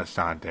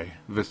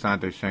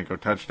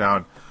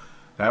touchdown.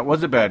 That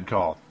was a bad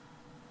call.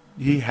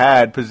 He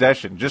had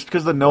possession. Just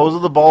because the nose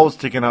of the ball was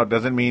sticking out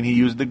doesn't mean he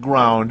used the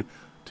ground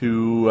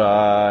to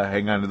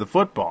hang on to the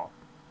football.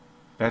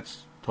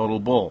 That's total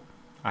bull.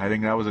 I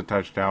think that was a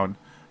touchdown.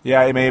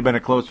 Yeah, it may have been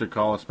a closer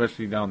call,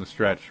 especially down the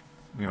stretch,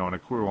 you know,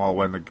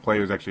 when the play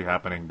was actually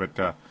happening.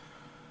 But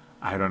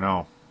I don't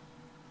know.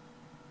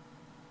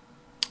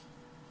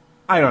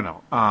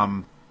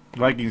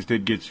 Vikings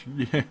did get...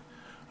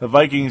 The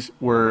Vikings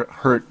were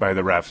hurt by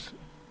the refs.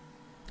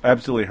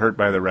 Absolutely hurt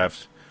by the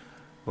refs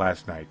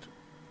last night.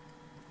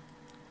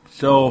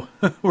 So,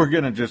 we're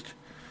going to just...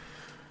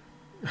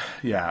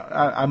 Yeah,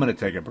 I'm going to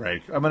take a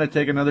break. I'm going to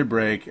take another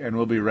break, and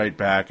we'll be right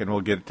back, and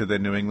we'll get to the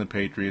New England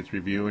Patriots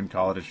review and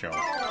call it a show.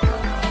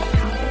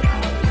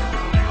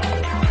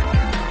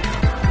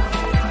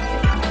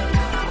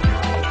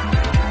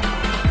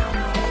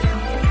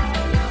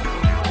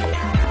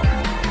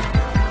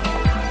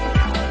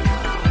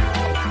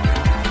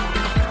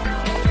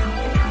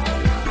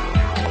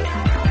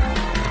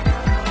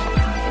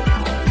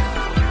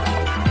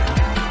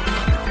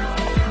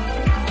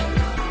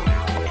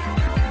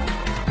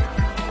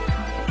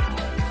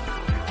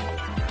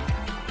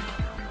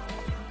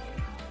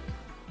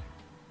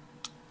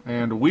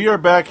 We are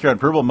back here on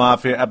Purple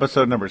Mafia,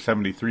 episode number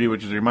 73,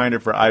 which is a reminder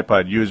for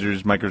iPod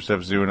users,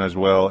 Microsoft Zune as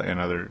well, and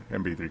other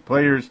MP3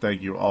 players.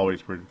 Thank you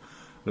always for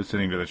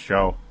listening to the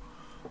show.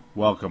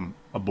 Welcome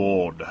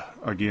aboard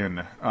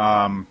again.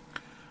 The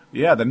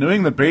New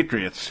England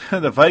Patriots,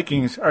 the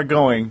Vikings are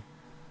going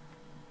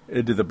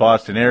into the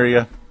Boston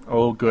area.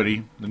 Oh,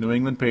 goody. The New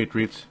England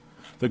Patriots.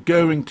 They're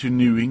going to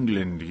New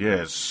England,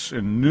 yes,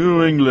 in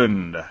New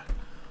England,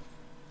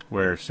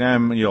 where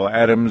Samuel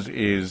Adams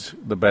is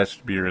the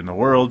best beer in the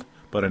world.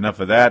 But enough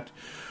of that.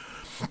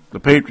 The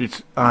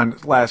Patriots on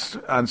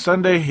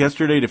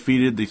yesterday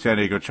defeated the San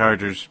Diego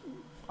Chargers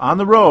on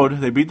the road.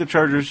 They beat the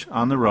Chargers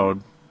on the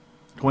road,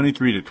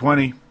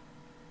 23-20.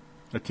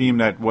 A team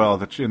that,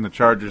 that's in the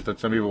Chargers that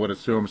some people would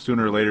assume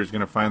sooner or later is going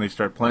to finally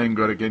start playing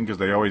good again, because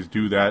they always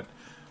do that.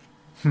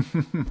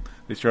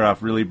 They start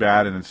off really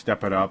bad and then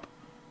step it up,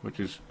 which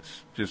is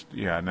just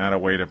not a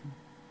way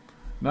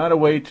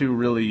to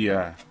really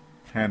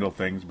handle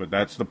things. But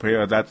that's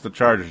the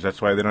Chargers.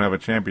 That's why they don't have a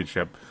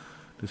championship,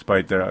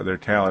 despite their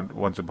talent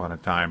once upon a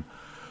time.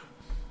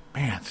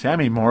 Man,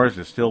 Sammy Morris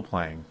is still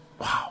playing.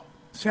 Wow,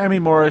 Sammy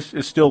Morris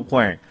is still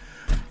playing.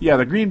 Yeah,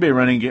 the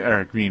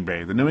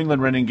the New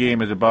England running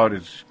game is about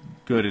as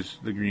good as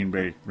the Green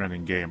Bay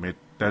running game. It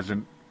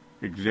doesn't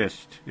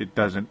exist. It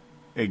doesn't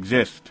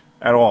exist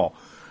at all.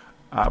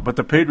 But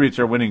the Patriots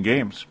are winning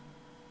games.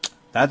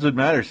 That's what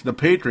matters. The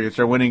Patriots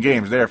are winning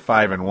games. They're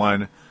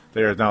 5-1.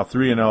 They are now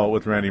 3-0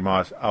 with Randy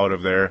Moss out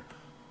of there.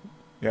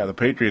 Yeah, the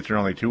Patriots are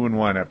only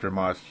 2-1 after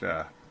Moss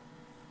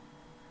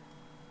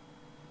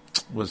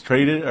was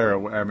traded,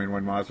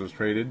 when Moss was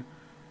traded.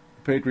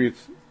 The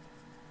Patriots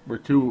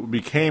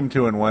became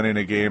 2-1 in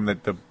a game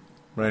that the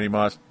Randy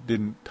Moss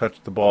didn't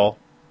touch the ball.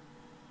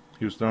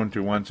 He was thrown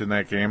to once in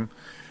that game.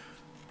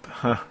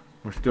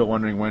 We're still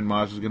wondering when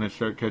Moss is going to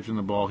start catching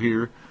the ball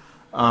here.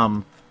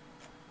 How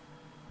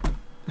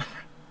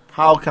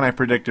can I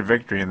predict a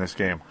victory in this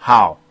game?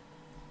 How?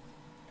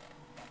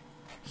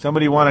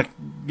 Somebody want to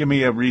give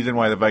me a reason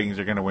why the Vikings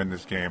are going to win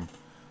this game?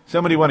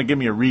 Somebody want to give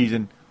me a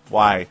reason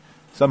why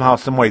somehow,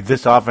 some way,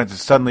 this offense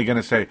is suddenly going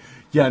to say,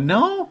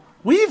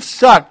 we've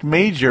sucked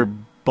major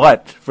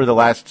butt for the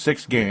last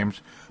 6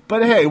 games,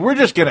 but hey, we're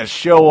just going to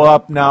show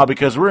up now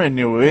because we're in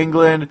New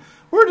England.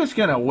 We're just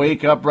going to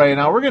wake up right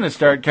now. We're going to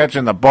start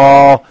catching the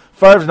ball.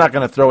 Favre's not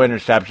going to throw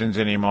interceptions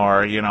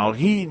anymore. He's not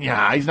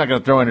going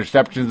to throw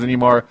interceptions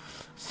anymore.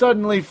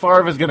 Suddenly,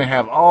 Favre is going to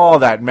have all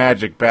that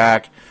magic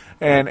back.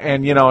 And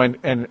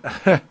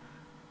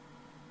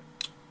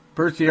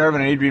Percy Harvin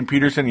and Adrian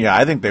Peterson,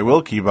 I think they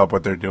will keep up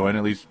what they're doing,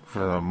 at least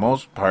for the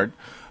most part.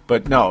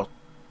 But no,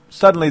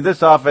 suddenly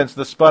this offense,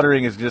 the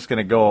sputtering is just going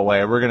to go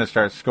away. We're going to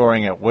start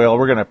scoring at will.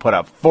 We're going to put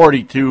up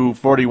 42,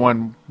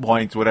 41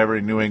 points, whatever,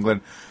 in New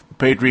England. The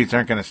Patriots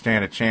aren't going to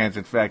stand a chance.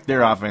 In fact,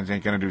 their offense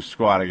ain't going to do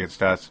squat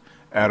against us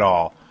at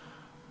all.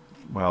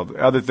 Well,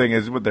 the other thing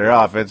is with their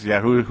offense,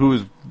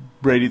 who's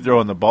Brady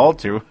throwing the ball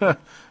to?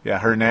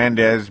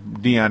 Hernandez,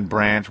 Deion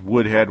Branch,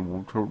 Woodhead,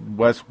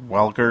 Wes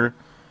Welker.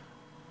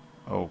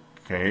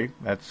 Okay,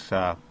 that's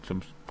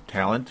some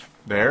talent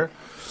there.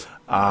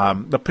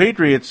 The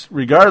Patriots,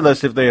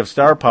 regardless if they have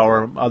star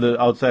power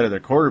outside of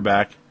their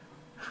quarterback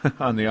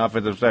on the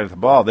offensive side of the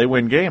ball, they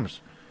win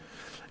games.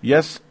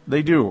 Yes,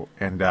 they do,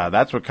 and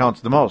that's what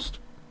counts the most.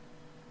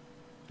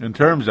 In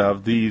terms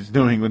of these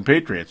New England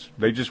Patriots,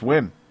 they just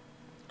win.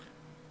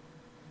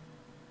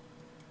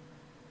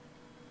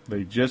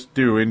 They just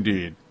do,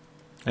 indeed.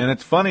 And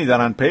it's funny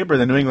that on paper,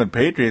 the New England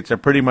Patriots are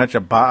pretty much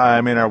they're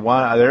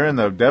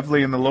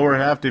definitely in the lower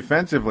half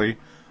defensively,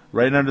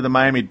 right under the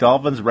Miami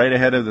Dolphins, right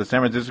ahead of the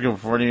San Francisco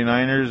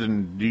 49ers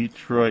and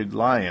Detroit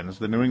Lions.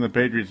 The New England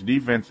Patriots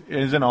defense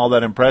isn't all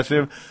that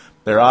impressive.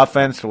 Their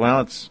offense,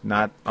 it's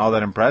not all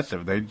that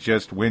impressive. They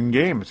just win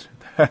games.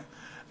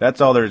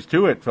 That's all there is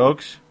to it,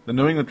 folks. The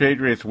New England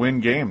Patriots win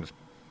games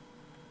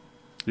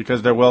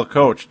because they're well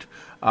coached.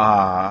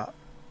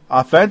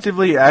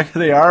 Offensively,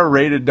 actually, they are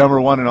rated number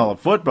 1 in all of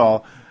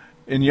football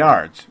in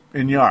yards.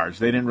 They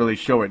didn't really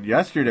show it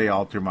yesterday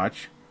all too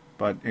much,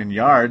 but in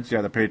yards,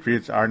 the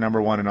Patriots are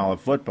number 1 in all of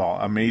football.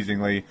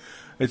 Amazingly,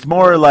 it's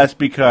more or less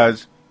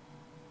because,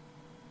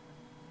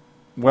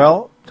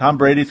 Tom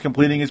Brady's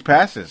completing his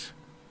passes.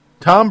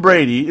 Tom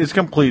Brady is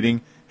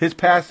completing his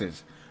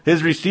passes.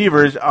 His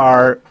receivers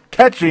are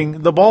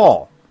catching the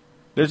ball.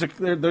 There's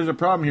a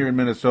problem here in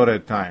Minnesota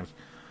at times.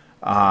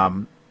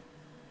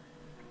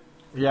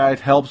 It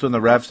helps when the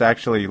refs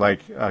actually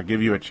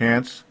give you a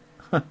chance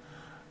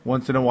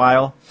once in a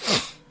while.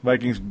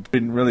 Vikings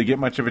didn't really get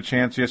much of a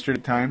chance yesterday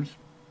at times,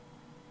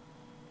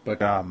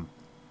 but I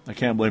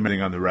can't blame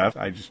anything on the ref.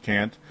 I just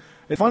can't.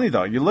 It's funny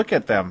though. You look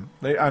at them;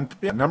 they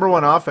number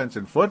 1 offense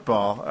in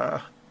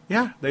football.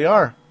 They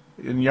are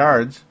in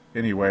yards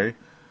anyway.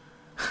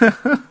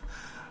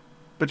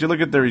 But you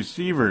look at their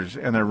receivers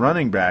and their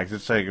running backs.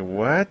 It's like,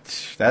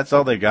 what? That's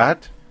all they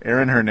got?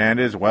 Aaron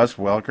Hernandez, Wes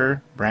Welker,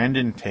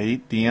 Brandon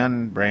Tate,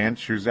 Deion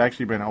Branch, who's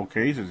actually been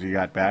okay since he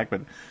got back.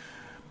 But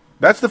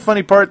that's the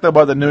funny part, though,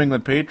 about the New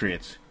England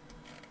Patriots.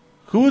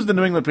 Who was the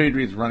New England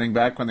Patriots running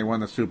back when they won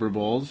the Super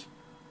Bowls?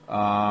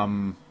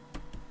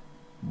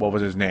 what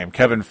was his name?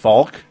 Kevin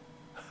Falk?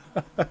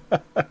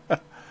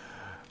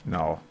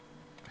 No.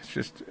 It's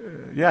just,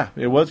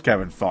 it was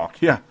Kevin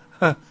Falk. Yeah,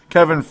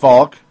 Kevin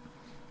Falk.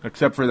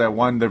 Except for that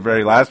one, the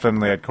very last one,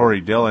 they had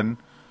Corey Dillon.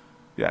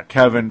 Yeah,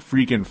 Kevin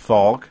freaking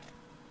Falk.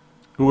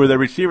 Who were the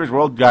receivers?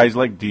 Well, guys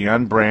like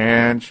Deion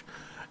Branch.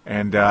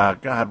 And,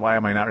 God, why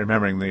am I not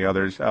remembering the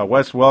others?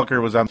 Wes Welker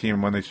was on the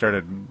team when they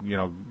started,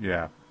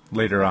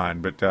 later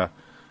on. But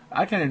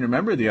I can't even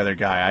remember the other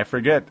guy. I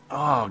forget.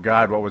 Oh,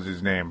 God, what was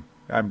his name?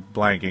 I'm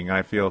blanking.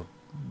 I feel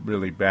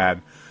really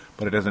bad.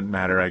 But it doesn't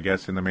matter, I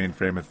guess, in the main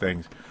frame of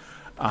things.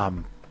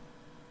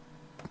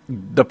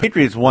 The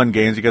Patriots won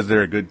games because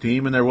they're a good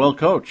team and they're well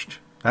coached.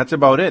 That's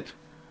about it.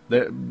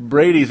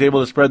 Brady's able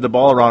to spread the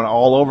ball around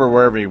all over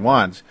wherever he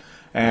wants.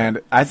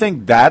 And I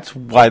think that's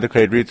why the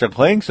Patriots are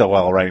playing so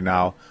well right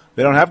now.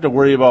 They don't have to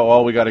worry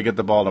about, we got to get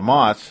the ball to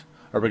Moss,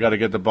 or we got to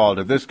get the ball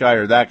to this guy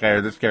or that guy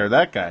or this guy or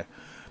that guy.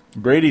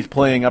 Brady's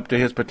playing up to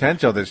his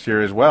potential this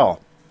year as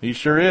well. He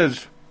sure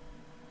is.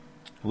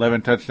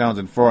 11 touchdowns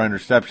and 4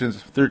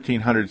 interceptions,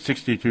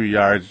 1,362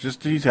 yards.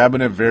 He's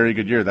having a very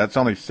good year. That's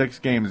only 6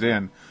 games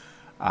in.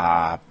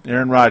 Tom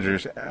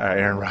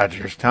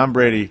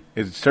Brady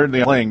is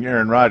certainly playing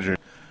Aaron Rodgers.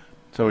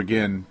 So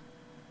again,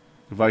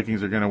 the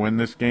Vikings are going to win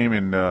this game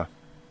in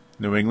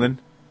New England.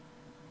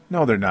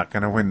 No, they're not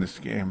going to win this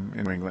game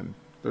in New England.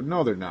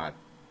 No, they're not.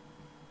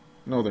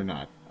 They're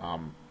not.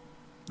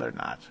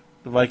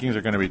 The Vikings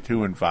are going to be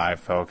 2-5,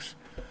 folks.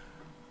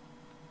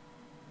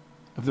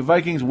 If the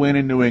Vikings win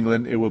in New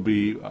England, it will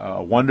be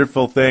a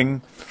wonderful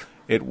thing.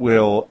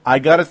 I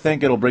got to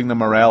think it'll bring the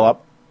morale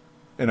up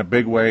in a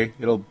big way.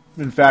 It'll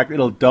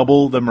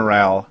double the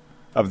morale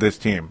of this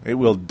team. It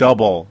will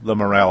double the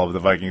morale of the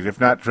Vikings, if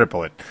not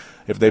triple it,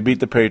 if they beat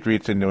the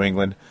Patriots in New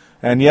England.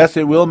 And yes,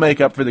 it will make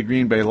up for the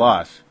Green Bay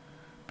loss,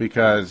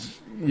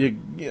 because you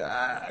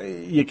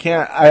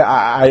can't.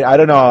 I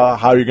don't know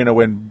how you're going to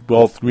win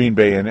both Green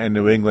Bay and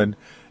New England.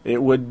 It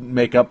would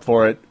make up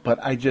for it, but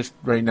I just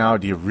right now,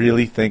 do you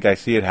really think I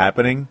see it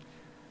happening?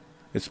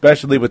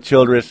 Especially with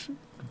Childress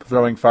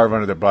throwing Favre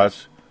under the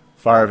bus,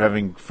 Favre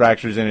having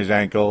fractures in his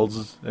ankle.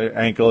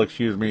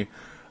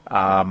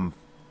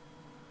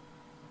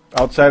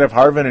 Outside of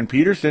Harvin and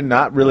Peterson,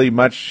 not really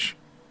much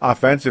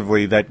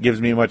offensively that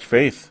gives me much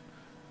faith.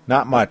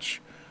 Not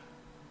much.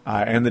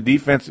 And the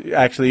defense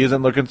actually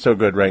isn't looking so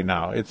good right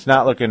now. It's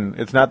not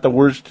the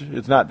worst.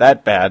 It's not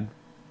that bad,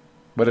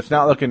 but it's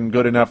not looking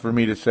good enough for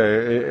me to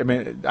say. I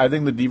mean, I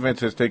think the defense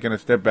has taken a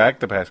step back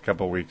the past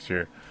couple of weeks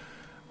here.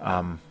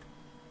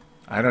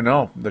 I don't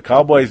know. The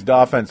Cowboys'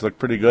 offense looked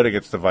pretty good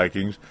against the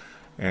Vikings.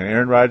 And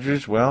Aaron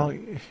Rodgers, well,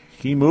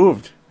 he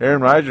moved.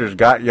 Aaron Rodgers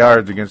got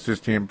yards against this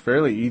team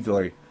fairly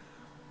easily,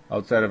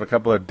 outside of a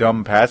couple of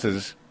dumb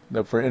passes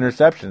for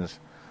interceptions.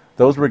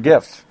 Those were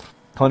gifts.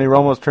 Tony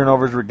Romo's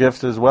turnovers were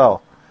gifts as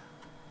well.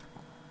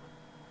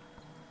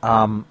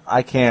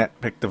 I can't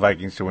pick the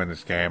Vikings to win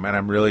this game, and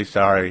I'm really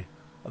sorry,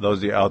 those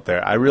of you out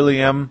there. I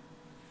really am.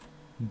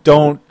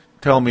 Don't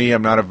tell me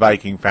I'm not a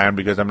Viking fan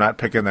because I'm not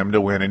picking them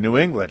to win in New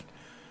England.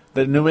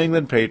 The New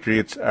England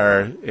Patriots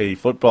are a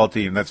football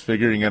team that's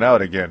figuring it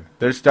out again.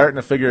 They're starting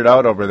to figure it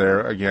out over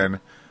there again,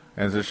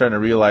 and they're starting to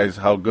realize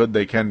how good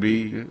they can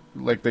be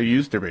like they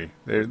used to be.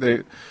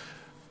 They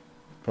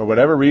for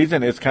whatever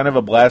reason, it's kind of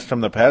a blast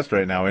from the past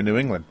right now in New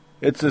England.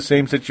 It's the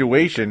same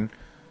situation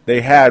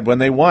they had when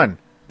they won.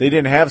 They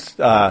didn't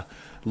have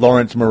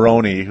Lawrence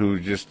Maroney, who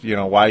just,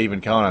 why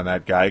even count on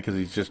that guy, because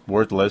he's just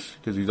worthless,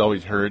 because he's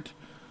always hurt.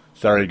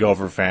 Sorry,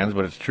 Gopher fans,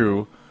 but it's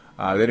true.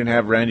 They didn't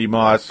have Randy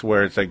Moss,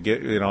 where it's like,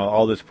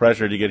 all this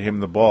pressure to get him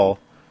the ball.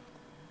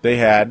 They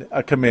had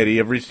a committee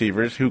of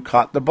receivers who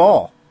caught the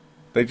ball.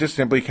 They just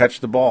simply catch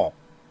the ball.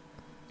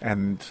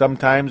 And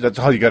sometimes that's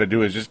all you got to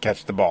do is just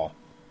catch the ball.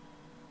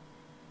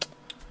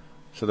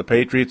 So the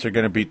Patriots are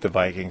going to beat the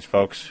Vikings,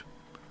 folks.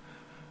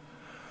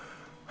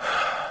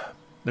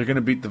 They're going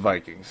to beat the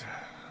Vikings.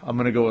 I'm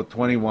going to go with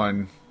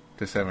 27-17.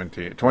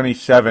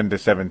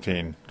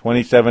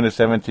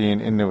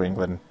 27-17 in New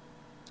England.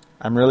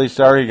 I'm really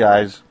sorry,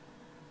 guys,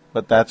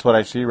 but that's what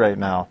I see right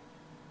now.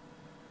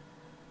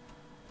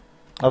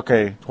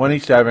 Okay,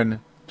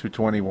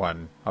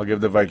 27-21. I'll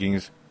give the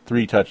Vikings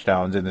 3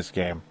 touchdowns in this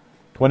game.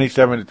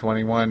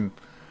 27-21,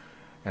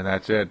 and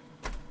that's it.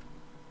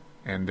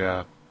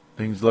 And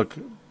things look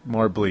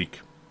more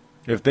bleak.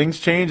 If things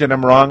change and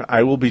I'm wrong,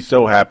 I will be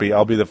so happy.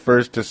 I'll be the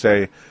first to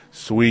say,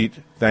 sweet,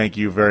 thank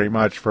you very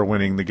much for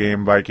winning the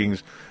game,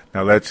 Vikings.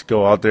 Now let's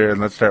go out there and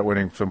let's start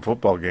winning some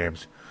football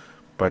games.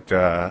 But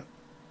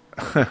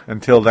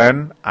until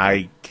then,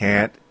 I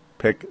can't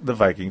pick the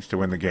Vikings to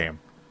win the game.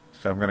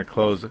 So I'm going to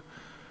close the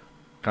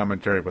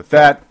commentary with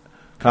that.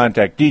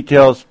 Contact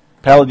details,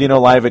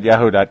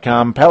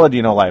 PaladinoLive@yahoo.com,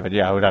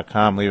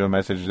 PaladinoLive@yahoo.com. Leave a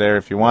message there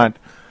if you want.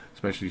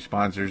 Especially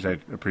sponsors,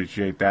 I'd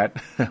appreciate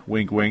that.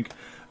 Wink, wink.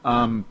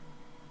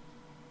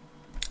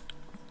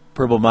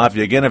 Purple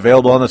Mafia, again,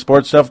 available on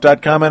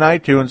thesportstuff.com and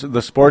iTunes,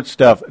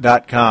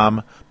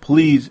 thesportstuff.com.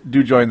 Please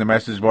do join the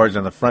message boards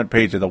on the front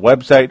page of the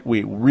website.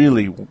 We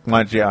really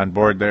want you on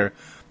board there.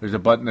 There's a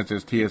button that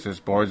says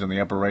TSS Boards in the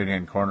upper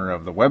right-hand corner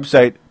of the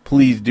website.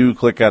 please do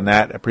click on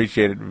that.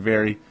 Appreciate it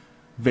very,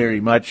 very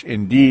much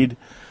indeed.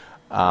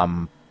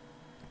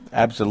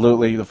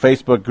 Absolutely. The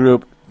Facebook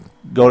group,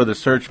 go to the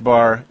search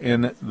bar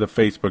in the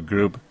Facebook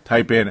group,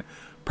 type in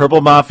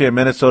Purple Mafia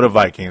Minnesota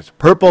Vikings.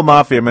 Purple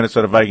Mafia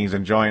Minnesota Vikings,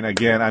 and join.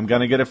 Again, I'm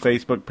going to get a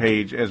Facebook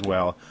page as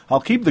well.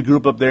 I'll keep the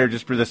group up there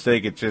just for the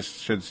sake. It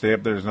just should stay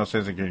up there. There's no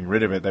sense in getting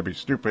rid of it. That'd be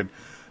stupid.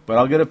 But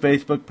I'll get a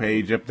Facebook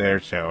page up there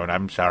soon.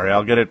 I'm sorry.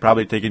 I'll get it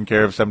probably taken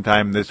care of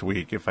sometime this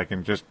week if I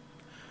can just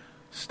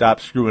stop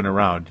screwing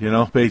around,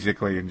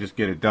 basically, and just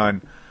get it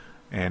done.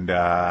 And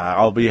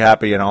I'll be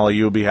happy, and all of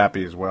you will be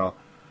happy as well.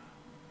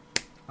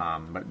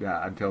 But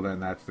until then,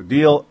 that's the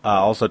deal.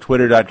 Also,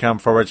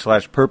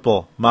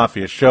 twitter.com/Purple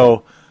Mafia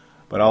Show.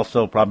 But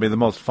also, probably the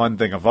most fun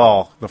thing of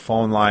all, the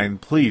phone line.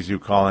 Please do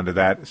call into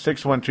that.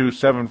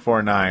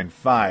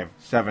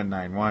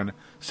 612-749-5791.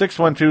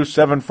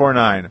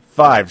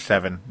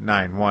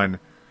 612-749-5791.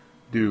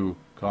 Do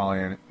call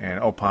in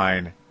and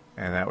opine,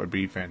 and that would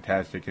be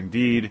fantastic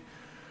indeed.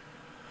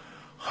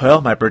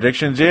 Well, my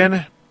prediction's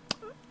in.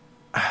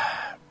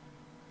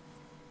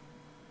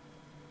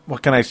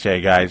 What can I say,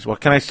 guys?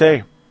 What can I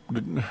say?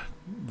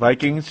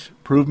 Vikings,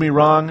 prove me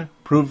wrong.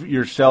 Prove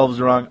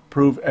yourselves wrong.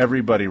 Prove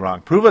everybody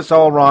wrong. Prove us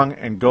all wrong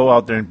and go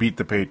out there and beat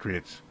the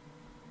Patriots.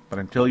 But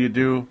until you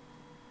do,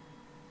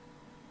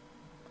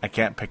 I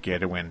can't pick you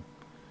to win.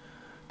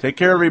 Take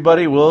care,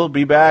 everybody. We'll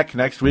be back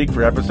next week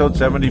for episode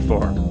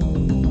 74.